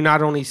where you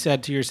not only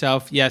said to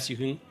yourself, yes, you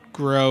can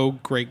grow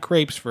great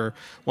grapes for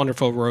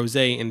wonderful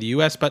rosé in the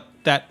U.S., but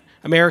that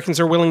Americans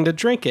are willing to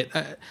drink it?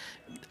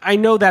 I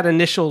know that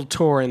initial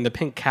tour in the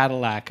pink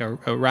Cadillac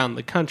around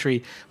the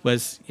country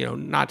was,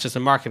 not just a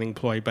marketing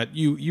ploy, but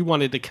you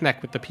wanted to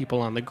connect with the people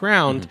on the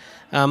ground.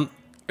 Mm-hmm.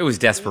 It was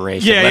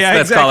desperation. exactly.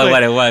 Let's call it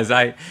what it was.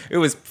 It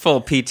was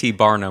full P.T.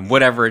 Barnum,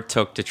 whatever it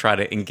took to try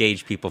to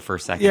engage people for a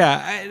second.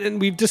 Yeah,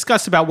 and we've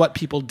discussed about what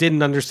people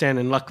didn't understand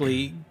and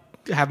luckily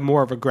have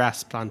more of a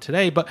grasp on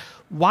today. But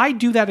why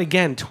do that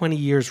again 20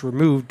 years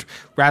removed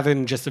rather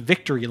than just a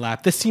victory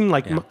lap? This seemed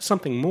like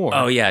something more.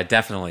 Oh, yeah,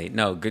 definitely.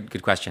 No,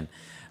 good question.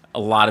 A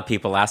lot of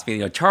people ask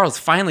me, Charles,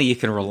 finally you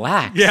can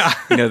relax. Yeah.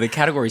 The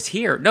category's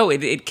here. No,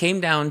 it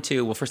came down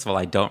to, well, first of all,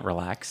 I don't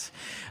relax.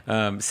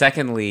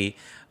 Secondly,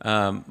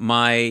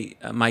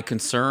 my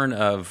concern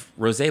of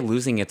rosé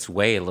losing its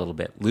way a little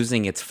bit,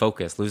 losing its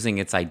focus, losing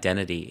its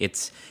identity.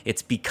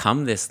 It's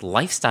become this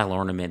lifestyle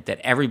ornament that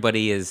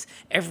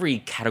every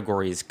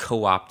category is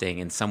co-opting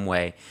in some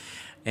way,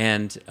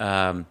 and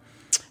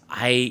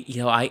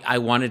I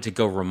wanted to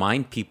go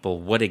remind people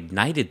what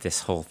ignited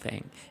this whole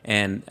thing,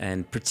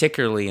 and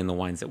particularly in the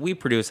wines that we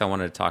produce, I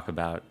wanted to talk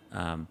about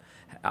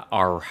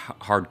our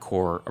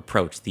hardcore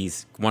approach,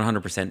 these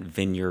 100%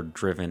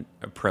 vineyard-driven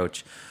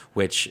approach,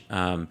 which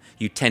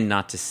you tend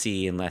not to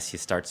see unless you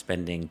start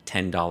spending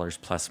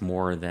 $10 plus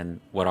more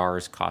than what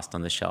ours cost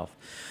on the shelf.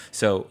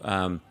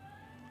 So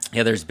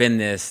there's been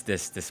this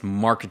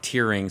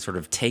marketeering sort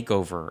of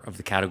takeover of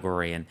the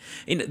category, and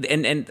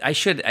I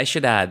should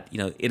add,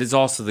 it is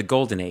also the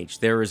golden age.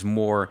 There is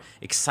more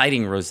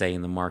exciting rosé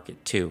in the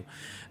market too.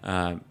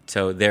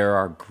 So there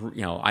are,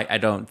 I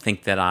don't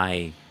think that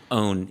I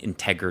own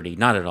integrity,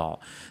 not at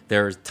all.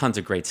 There's tons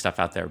of great stuff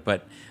out there,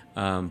 but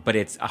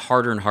it's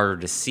harder and harder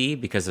to see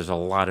because there's a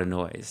lot of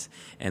noise,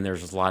 and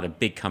there's a lot of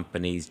big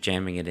companies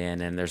jamming it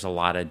in, and there's a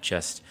lot of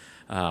just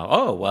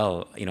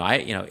all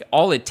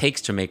it takes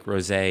to make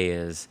rosé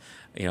is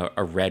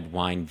a red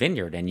wine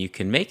vineyard, and you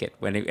can make it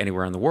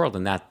anywhere in the world,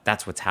 and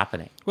that's what's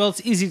happening. Well,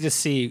 it's easy to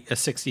see a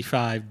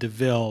 65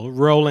 DeVille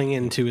rolling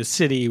into a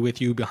city with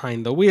you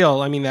behind the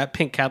wheel. I mean, that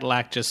pink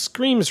Cadillac just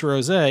screams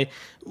rosé.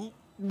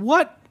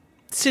 What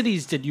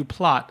cities did you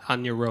plot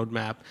on your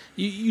roadmap?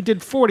 You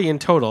did 40 in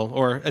total,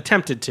 or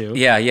attempted to.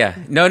 Yeah.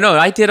 No,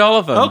 I did all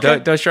of them. Okay.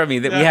 Don't show me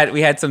that.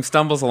 We had some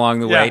stumbles along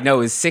the way. Yeah. No,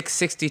 it was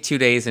 62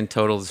 days in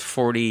total. It was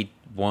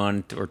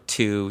 41 or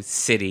 2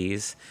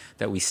 cities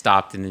that we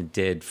stopped and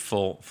did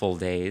full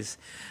days.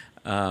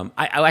 I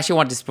actually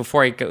wanted to,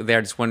 before I go there,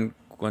 just one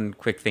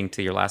quick thing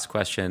to your last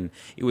question.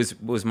 It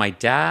was my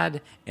dad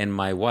and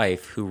my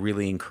wife who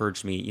really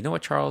encouraged me. You know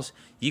what, Charles?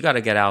 You got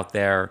to get out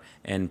there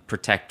and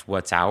protect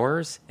what's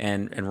ours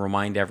and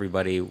remind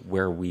everybody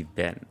where we've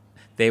been.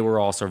 They were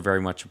also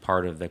very much a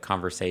part of the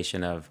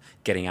conversation of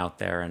getting out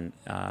there and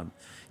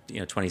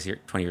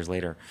 20 years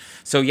later.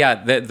 So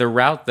yeah, the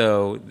route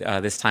though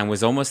this time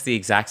was almost the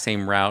exact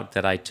same route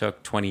that I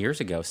took 20 years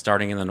ago,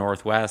 starting in the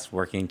Northwest,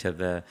 working to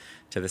the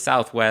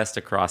Southwest,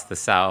 across the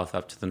South,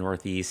 up to the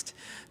Northeast.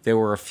 There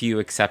were a few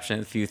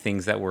exceptions, a few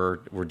things that were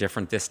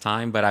different this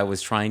time, but I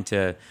was trying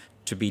to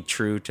be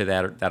true to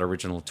that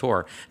original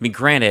tour. I mean,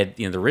 granted,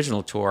 the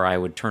original tour, I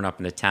would turn up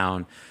in a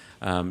town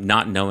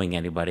not knowing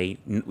anybody,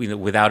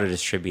 without a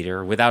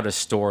distributor, without a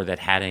store that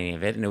had any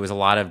of it, and it was a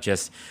lot of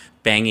just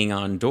banging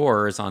on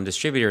doors on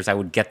distributors. I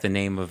would get the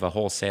name of a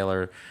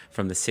wholesaler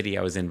from the city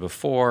I was in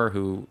before,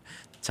 who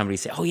somebody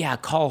say, "Oh yeah,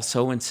 call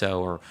so and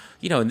so," or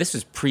and this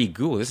was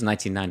pre-Google. This is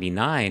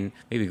 1999.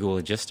 Maybe Google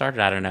had just started.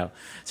 I don't know.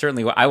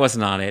 Certainly, I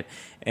wasn't on it.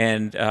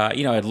 And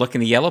I'd look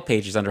in the yellow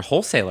pages under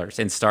wholesalers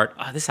and start.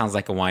 Oh, this sounds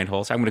like a wine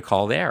wholesaler. I'm going to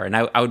call there. And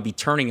I would be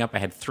turning up. I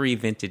had 3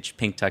 vintage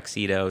pink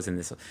tuxedos and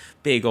this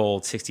big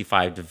old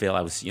 65 DeVille.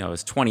 I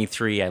was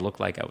 23. I looked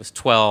like I was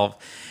 12,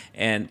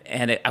 and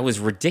I was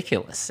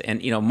ridiculous.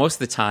 And most of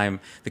the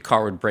time the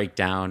car would break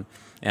down.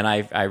 And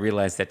I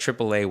realized that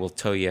AAA will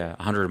tow you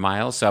 100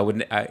 miles. So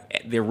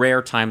the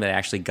rare time that I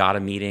actually got a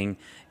meeting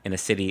in a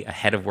city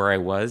ahead of where I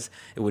was,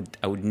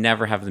 I would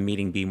never have the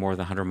meeting be more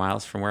than 100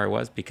 miles from where I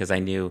was, because I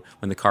knew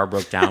when the car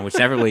broke down, which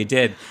never really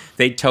did,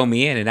 they'd tow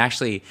me in. And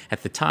actually,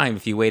 at the time,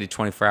 if you waited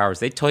 24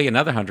 hours, they'd tow you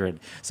another 100.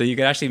 So you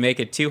could actually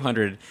make it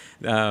 200.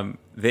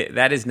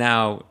 That is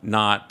now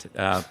not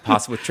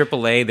possible. With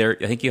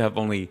AAA, I think you have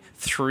only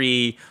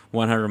 3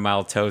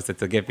 100-mile tows that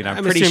they'll give you. And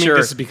I'm pretty sure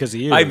this is because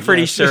of you. I'm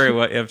pretty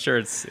sure. I'm sure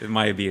it's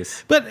my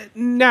abuse. But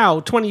now,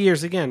 20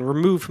 years again,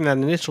 removed from that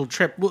initial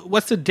trip,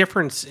 what's the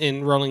difference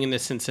in rolling into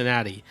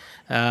Cincinnati?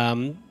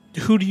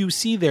 Who do you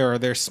see there? Are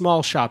there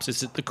small shops?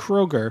 Is it the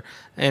Kroger?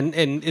 And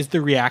is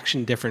the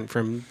reaction different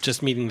from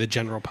just meeting the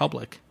general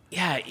public?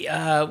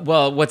 Yeah,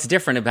 well, what's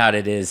different about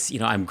it is,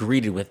 I'm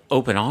greeted with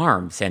open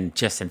arms and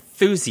just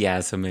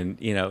enthusiasm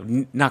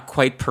and, not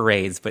quite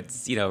parades, but,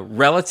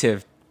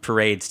 relative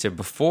parades to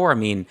before. I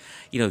mean,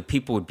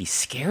 people would be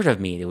scared of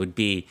me. It would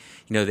be,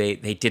 they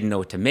didn't know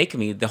what to make of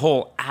me. The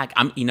whole act,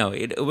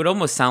 it would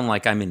almost sound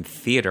like I'm in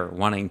theater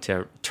wanting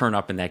to turn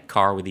up in that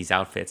car with these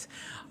outfits.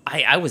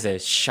 I was a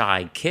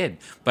shy kid,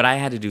 but I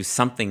had to do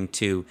something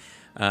to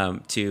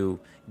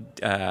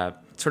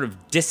sort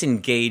of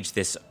disengage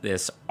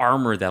this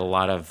armor that a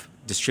lot of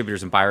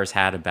distributors and buyers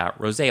had about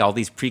rosé, all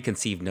these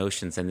preconceived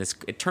notions. And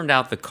it turned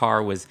out the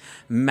car was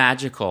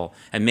magical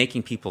at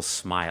making people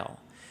smile.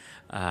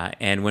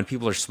 And when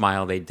people are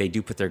smile, they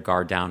do put their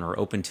guard down or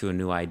open to a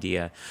new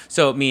idea.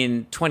 So,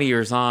 20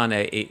 years on,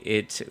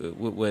 it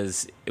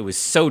was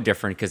so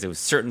different because it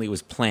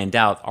was planned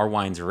out. Our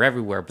wines are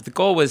everywhere, but the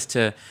goal was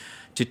to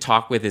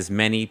talk with as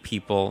many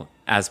people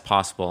as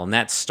possible. And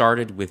that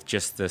started with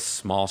just the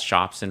small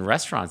shops and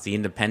restaurants, the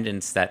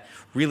independents that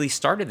really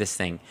started this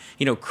thing.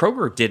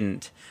 Kroger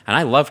didn't, and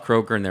I love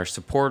Kroger and their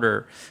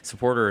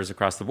supporters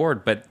across the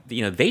board, but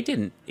they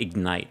didn't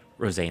ignite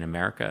rosé in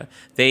America.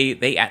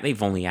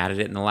 They've only added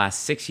it in the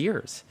last 6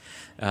 years.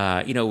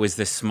 It was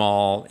the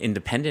small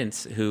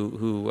independents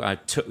who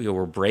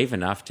were brave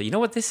enough to, you know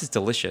what, this is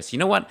delicious. You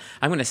know what,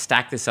 I'm going to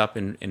stack this up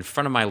in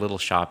front of my little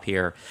shop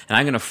here, and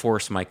I'm going to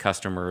force my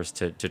customers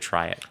to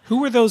try it.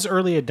 Who were those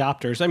early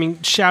adopters? I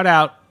mean, shout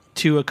out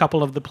to a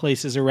couple of the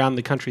places around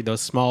the country, those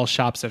small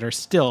shops that are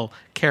still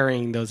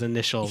carrying those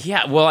initial.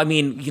 Yeah, well, I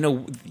mean, you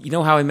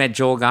know how I met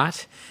Joel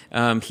Gott?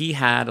 He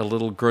had a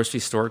little grocery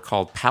store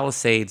called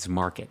Palisades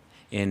Market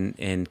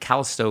in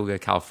Calistoga,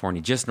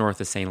 California, just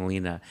north of St.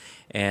 Helena.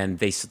 And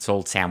they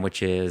sold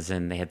sandwiches,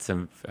 and they had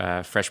some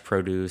fresh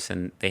produce,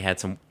 and they had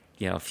some,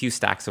 a few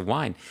stacks of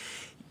wine.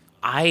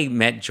 I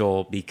met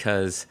Joel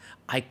because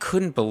I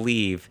couldn't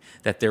believe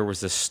that there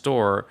was a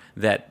store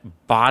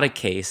that bought a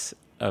case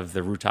of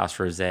the Rutas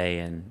Rosé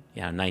in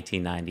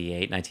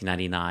 1998,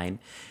 1999,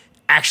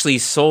 actually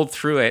sold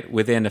through it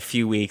within a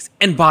few weeks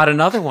and bought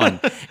another one.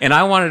 And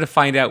I wanted to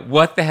find out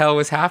what the hell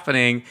was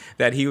happening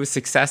that he was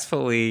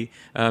successly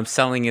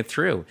selling it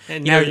through.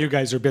 And now you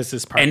guys are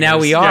business partners. And now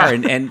we are.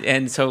 Yeah.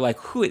 And so like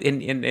who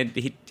and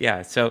he,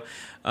 yeah. So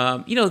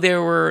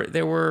there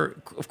were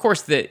of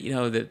course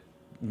the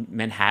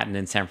Manhattan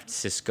and San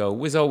Francisco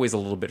was always a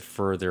little bit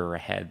further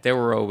ahead. There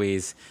were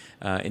always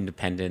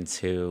independents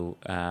who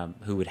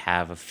would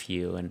have a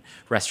few, and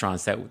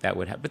restaurants that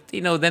would have. But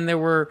then there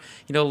were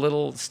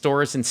little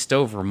stores in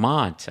Stowe,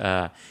 Vermont.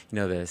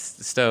 The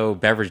Stowe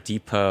Beverage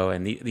Depot,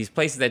 and these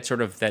places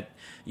that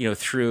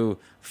through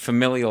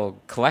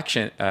familial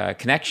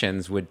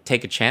connections would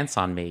take a chance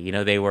on me.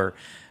 They were.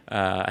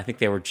 I think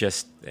they were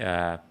just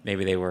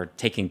maybe they were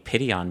taking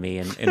pity on me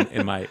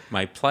in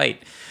my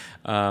plight.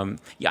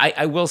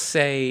 I will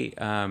say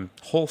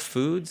Whole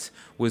Foods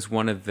was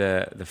one of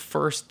the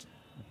first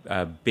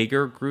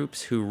bigger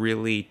groups who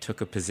really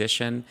took a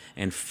position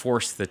and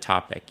forced the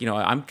topic.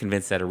 I'm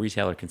convinced that a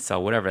retailer can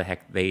sell whatever the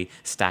heck they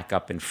stack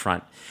up in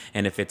front,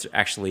 and if it's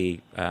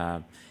actually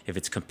if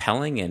it's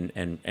compelling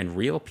and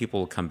real,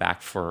 people will come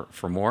back for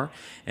more.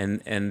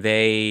 And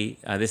they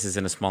this is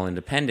in a small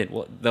independent.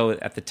 Well, though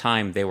at the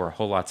time they were a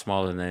whole lot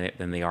smaller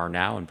than they are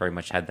now, and very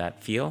much had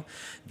that feel.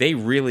 They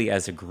really,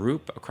 as a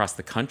group across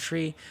the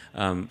country,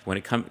 when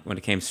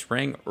it came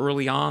spring,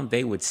 early on,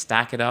 they would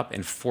stack it up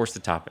and force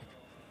the topic.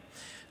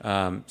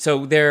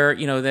 So there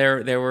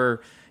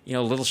were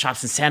little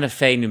shops in Santa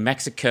Fe, New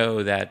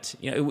Mexico that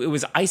it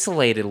was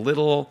isolated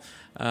little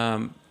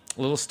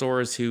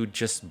stores who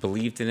just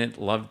believed in it,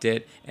 loved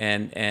it,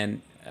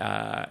 and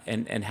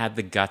had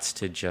the guts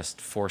to just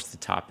force the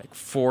topic,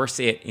 force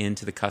it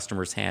into the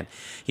customer's hand.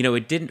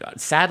 It didn't.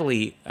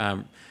 Sadly,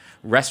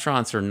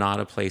 restaurants are not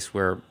a place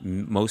where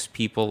most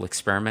people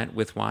experiment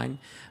with wine.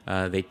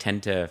 They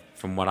tend to,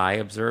 from what I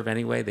observe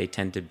anyway, they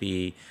tend to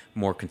be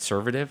more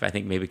conservative. I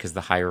think maybe because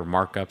the higher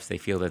markups, they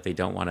feel that they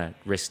don't want to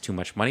risk too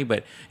much money.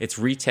 But it's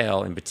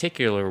retail in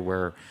particular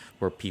where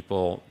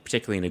people,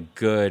 particularly in a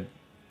good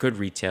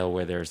retail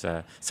where there's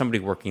somebody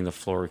working the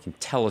floor who can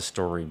tell a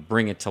story,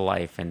 bring it to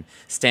life, and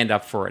stand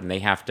up for it, and they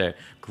have to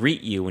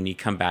greet you when you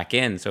come back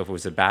in. So if it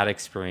was a bad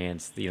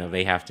experience,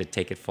 they have to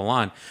take it full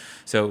on.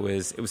 So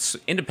it was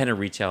independent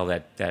retail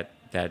that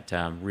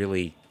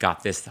really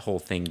got this whole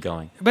thing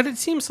going. But it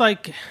seems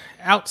like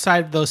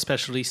outside of those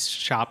specialty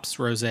shops,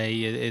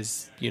 rosé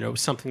is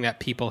something that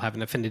people have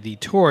an affinity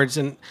towards.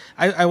 And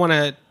I want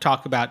to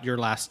talk about your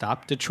last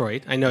stop,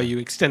 Detroit. I know you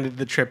extended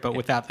the trip, but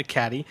without the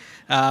caddy.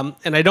 And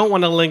I don't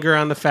want to linger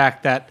on the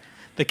fact that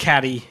the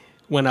caddy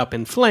went up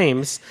in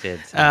flames.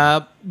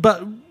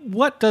 But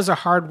what does a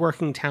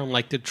hardworking town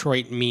like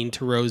Detroit mean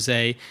to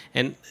rosé?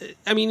 And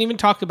I mean, even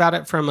talk about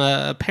it from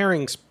a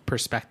pairings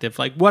perspective.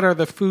 Like, what are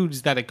the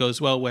foods that it goes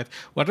well with?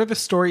 What are the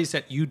stories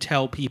that you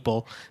tell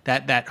people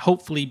that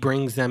hopefully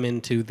brings them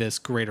into this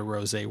greater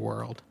rosé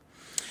world?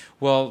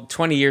 Well,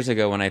 20 years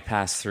ago when I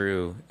passed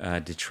through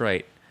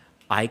Detroit,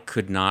 I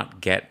could not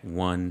get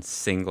one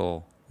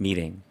single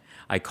meeting.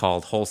 I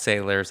called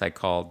wholesalers,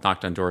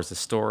 knocked on doors of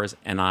stores,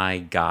 and I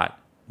got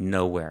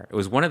nowhere. It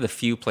was one of the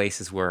few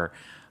places where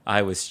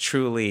I was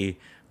truly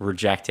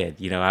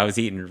rejected. I was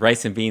eating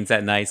rice and beans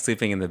at night,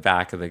 sleeping in the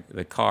back of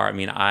the car. I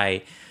mean,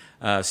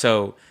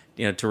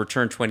 to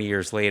return 20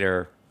 years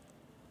later,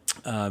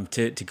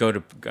 to go to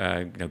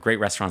great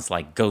restaurants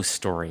like Ghost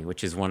Story,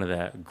 which is one of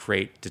the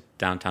great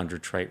downtown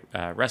Detroit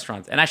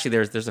restaurants. And actually,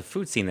 there's a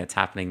food scene that's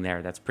happening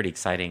there that's pretty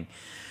exciting.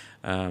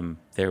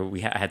 There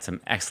we had some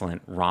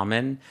excellent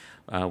ramen,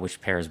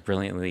 which pairs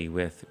brilliantly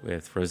with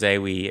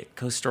rosé.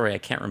 Ghost Story, I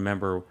can't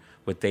remember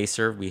what they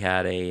served. We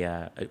had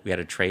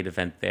a trade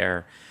event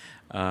there.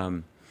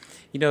 I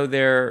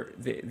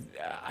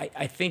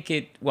think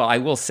it. Well, I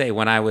will say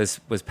when I was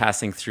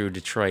passing through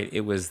Detroit,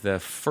 it was the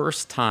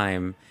first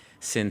time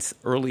since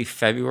early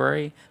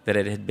February that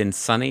it had been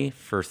sunny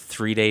for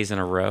 3 days in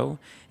a row,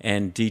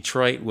 and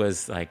Detroit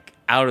was like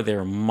out of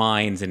their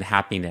minds in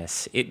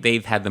happiness.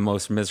 They've had the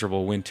most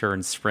miserable winter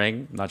and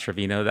spring. I'm not sure if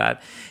you know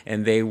that.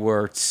 And they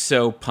were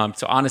so pumped.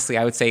 So honestly,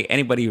 I would say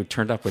anybody who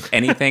turned up with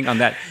anything on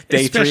that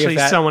day three of that. Especially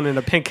someone in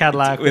a pink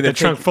Cadillac with a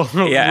trunk full of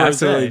rosé. Yeah,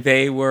 absolutely.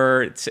 They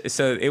were,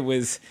 so it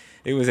was,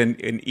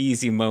 an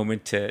easy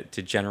moment to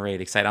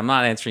generate excitement. I'm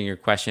not answering your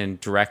question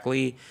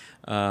directly.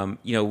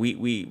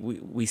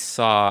 We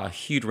saw a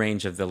huge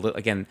range of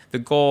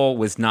the goal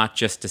was not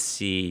just to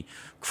see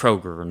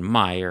Kroger and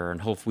Meijer and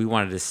hopefully we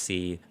wanted to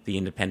see the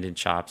independent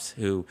shops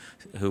who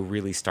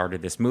really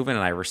started this movement,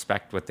 and I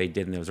respect what they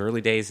did in those early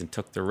days and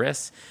took the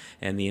risks,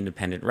 and the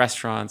independent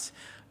restaurants.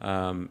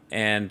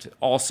 And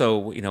also,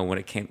 when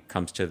it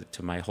comes to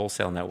my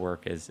wholesale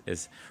network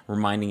is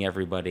reminding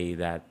everybody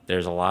that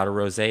there's a lot of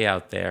rosé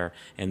out there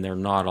and they're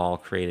not all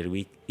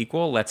created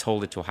equal. Let's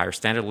hold it to a higher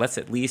standard. Let's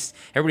at least,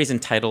 everybody's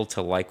entitled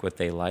to like what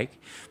they like,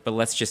 but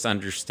let's just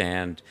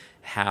understand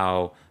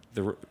how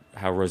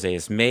rosé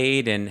is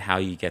made and how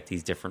you get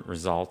these different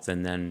results,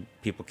 and then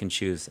people can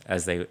choose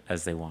as they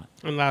want.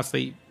 And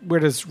lastly, where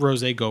does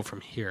rosé go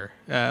from here?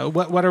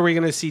 What are we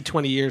going to see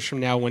 20 years from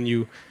now when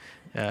you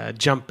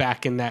jump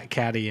back in that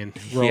caddy and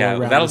roll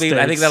around? I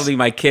think that'll be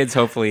my kids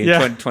hopefully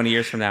in 20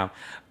 years from now.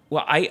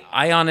 Well,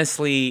 I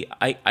honestly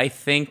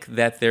think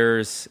that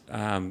there's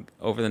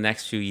over the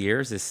next few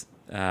years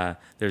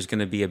there's going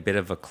to be a bit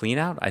of a clean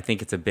out. I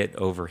think it's a bit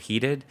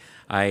overheated.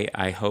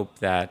 I hope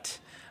that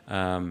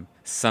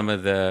some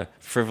of the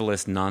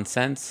frivolous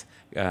nonsense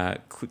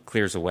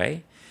clears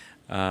away,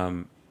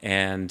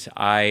 and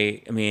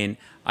I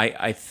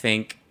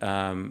think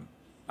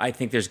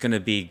there's going to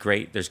be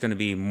there's going to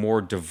be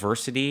more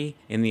diversity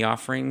in the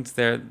offerings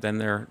there than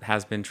there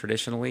has been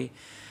traditionally.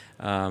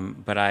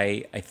 But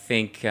I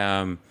think,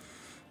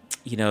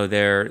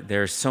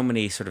 there's so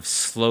many sort of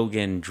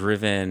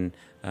slogan-driven,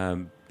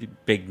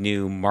 big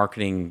new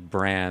marketing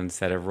brands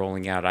that are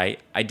rolling out. I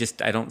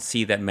don't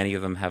see that many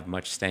of them have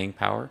much staying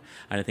power.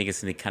 I think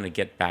it's going to kind of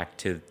get back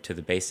to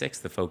the basics,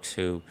 the folks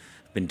who've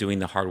been doing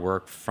the hard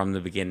work from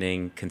the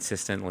beginning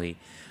consistently.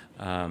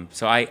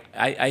 So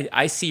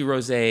I see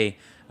rosé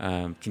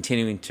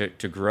continuing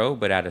to grow,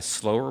 but at a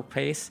slower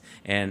pace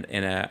and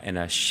in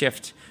a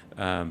shift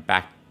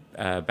back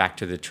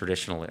to the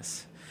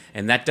traditionalists.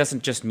 And that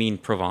doesn't just mean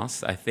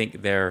Provence. I think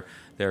it's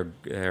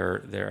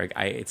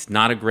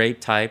not a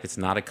grape type, it's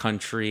not a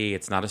country,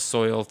 it's not a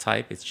soil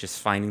type. It's just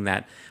finding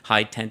that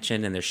high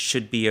tension, and there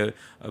should be a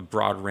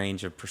broad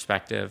range of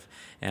perspective.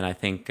 And I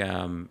think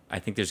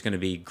there's going to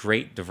be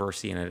great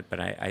diversity in it. But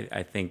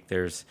I think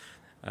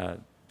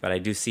but I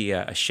do see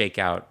a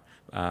shakeout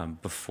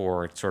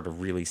before it sort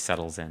of really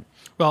settles in.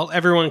 Well,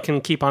 everyone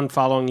can keep on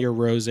following your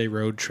rosé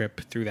road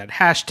trip through that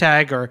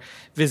hashtag, or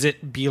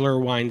visit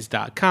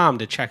BielerWines.com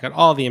to check out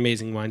all the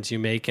amazing wines you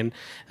make. And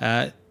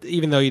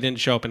even though you didn't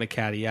show up in a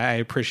caddy, I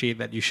appreciate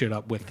that you showed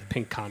up with the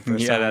pink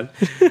Converse. Yeah,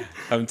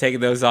 I'm taking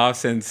those off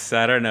since,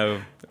 I don't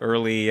know,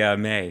 early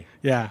May.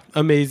 Yeah,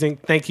 amazing.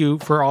 Thank you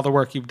for all the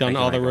work you've done,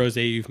 all the Michael.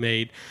 rosé you've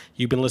made.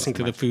 You've been listening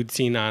to The Food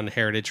Scene on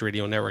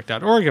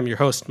heritageradionetwork.org. I'm your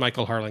host,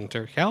 Michael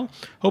Harling-Turkel.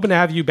 Hoping to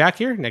have you back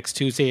here next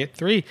Tuesday at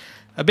 3.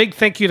 A big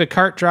thank you to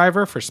Cart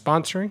Driver for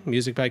sponsoring,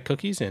 Music by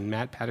Cookies, and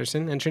Matt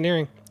Patterson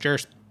Engineering.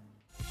 Cheers.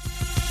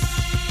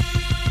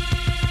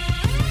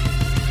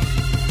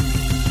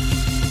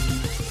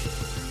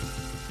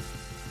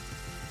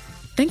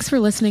 Thanks for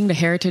listening to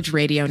Heritage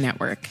Radio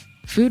Network,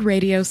 food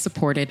radio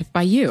supported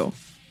by you.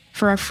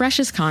 For our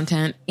freshest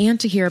content and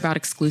to hear about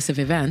exclusive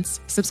events,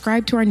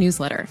 subscribe to our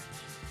newsletter.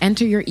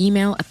 Enter your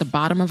email at the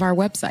bottom of our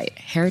website,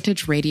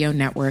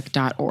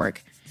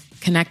 heritageradionetwork.org.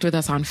 Connect with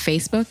us on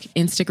Facebook,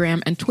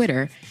 Instagram, and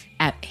Twitter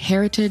at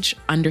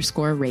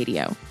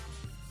heritage_radio.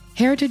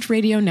 Heritage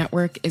Radio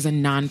Network is a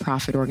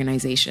nonprofit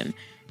organization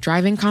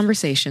driving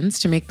conversations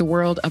to make the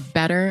world a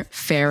better,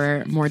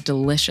 fairer, more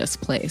delicious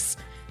place.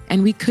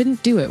 And we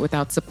couldn't do it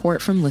without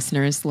support from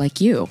listeners like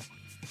you.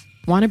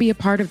 Want to be a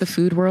part of the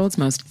food world's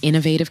most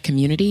innovative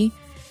community?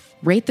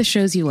 Rate the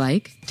shows you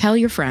like, tell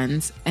your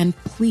friends, and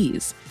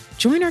please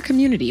join our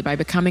community by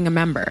becoming a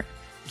member.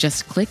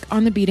 Just click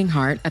on the beating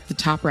heart at the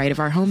top right of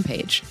our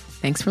homepage.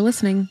 Thanks for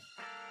listening.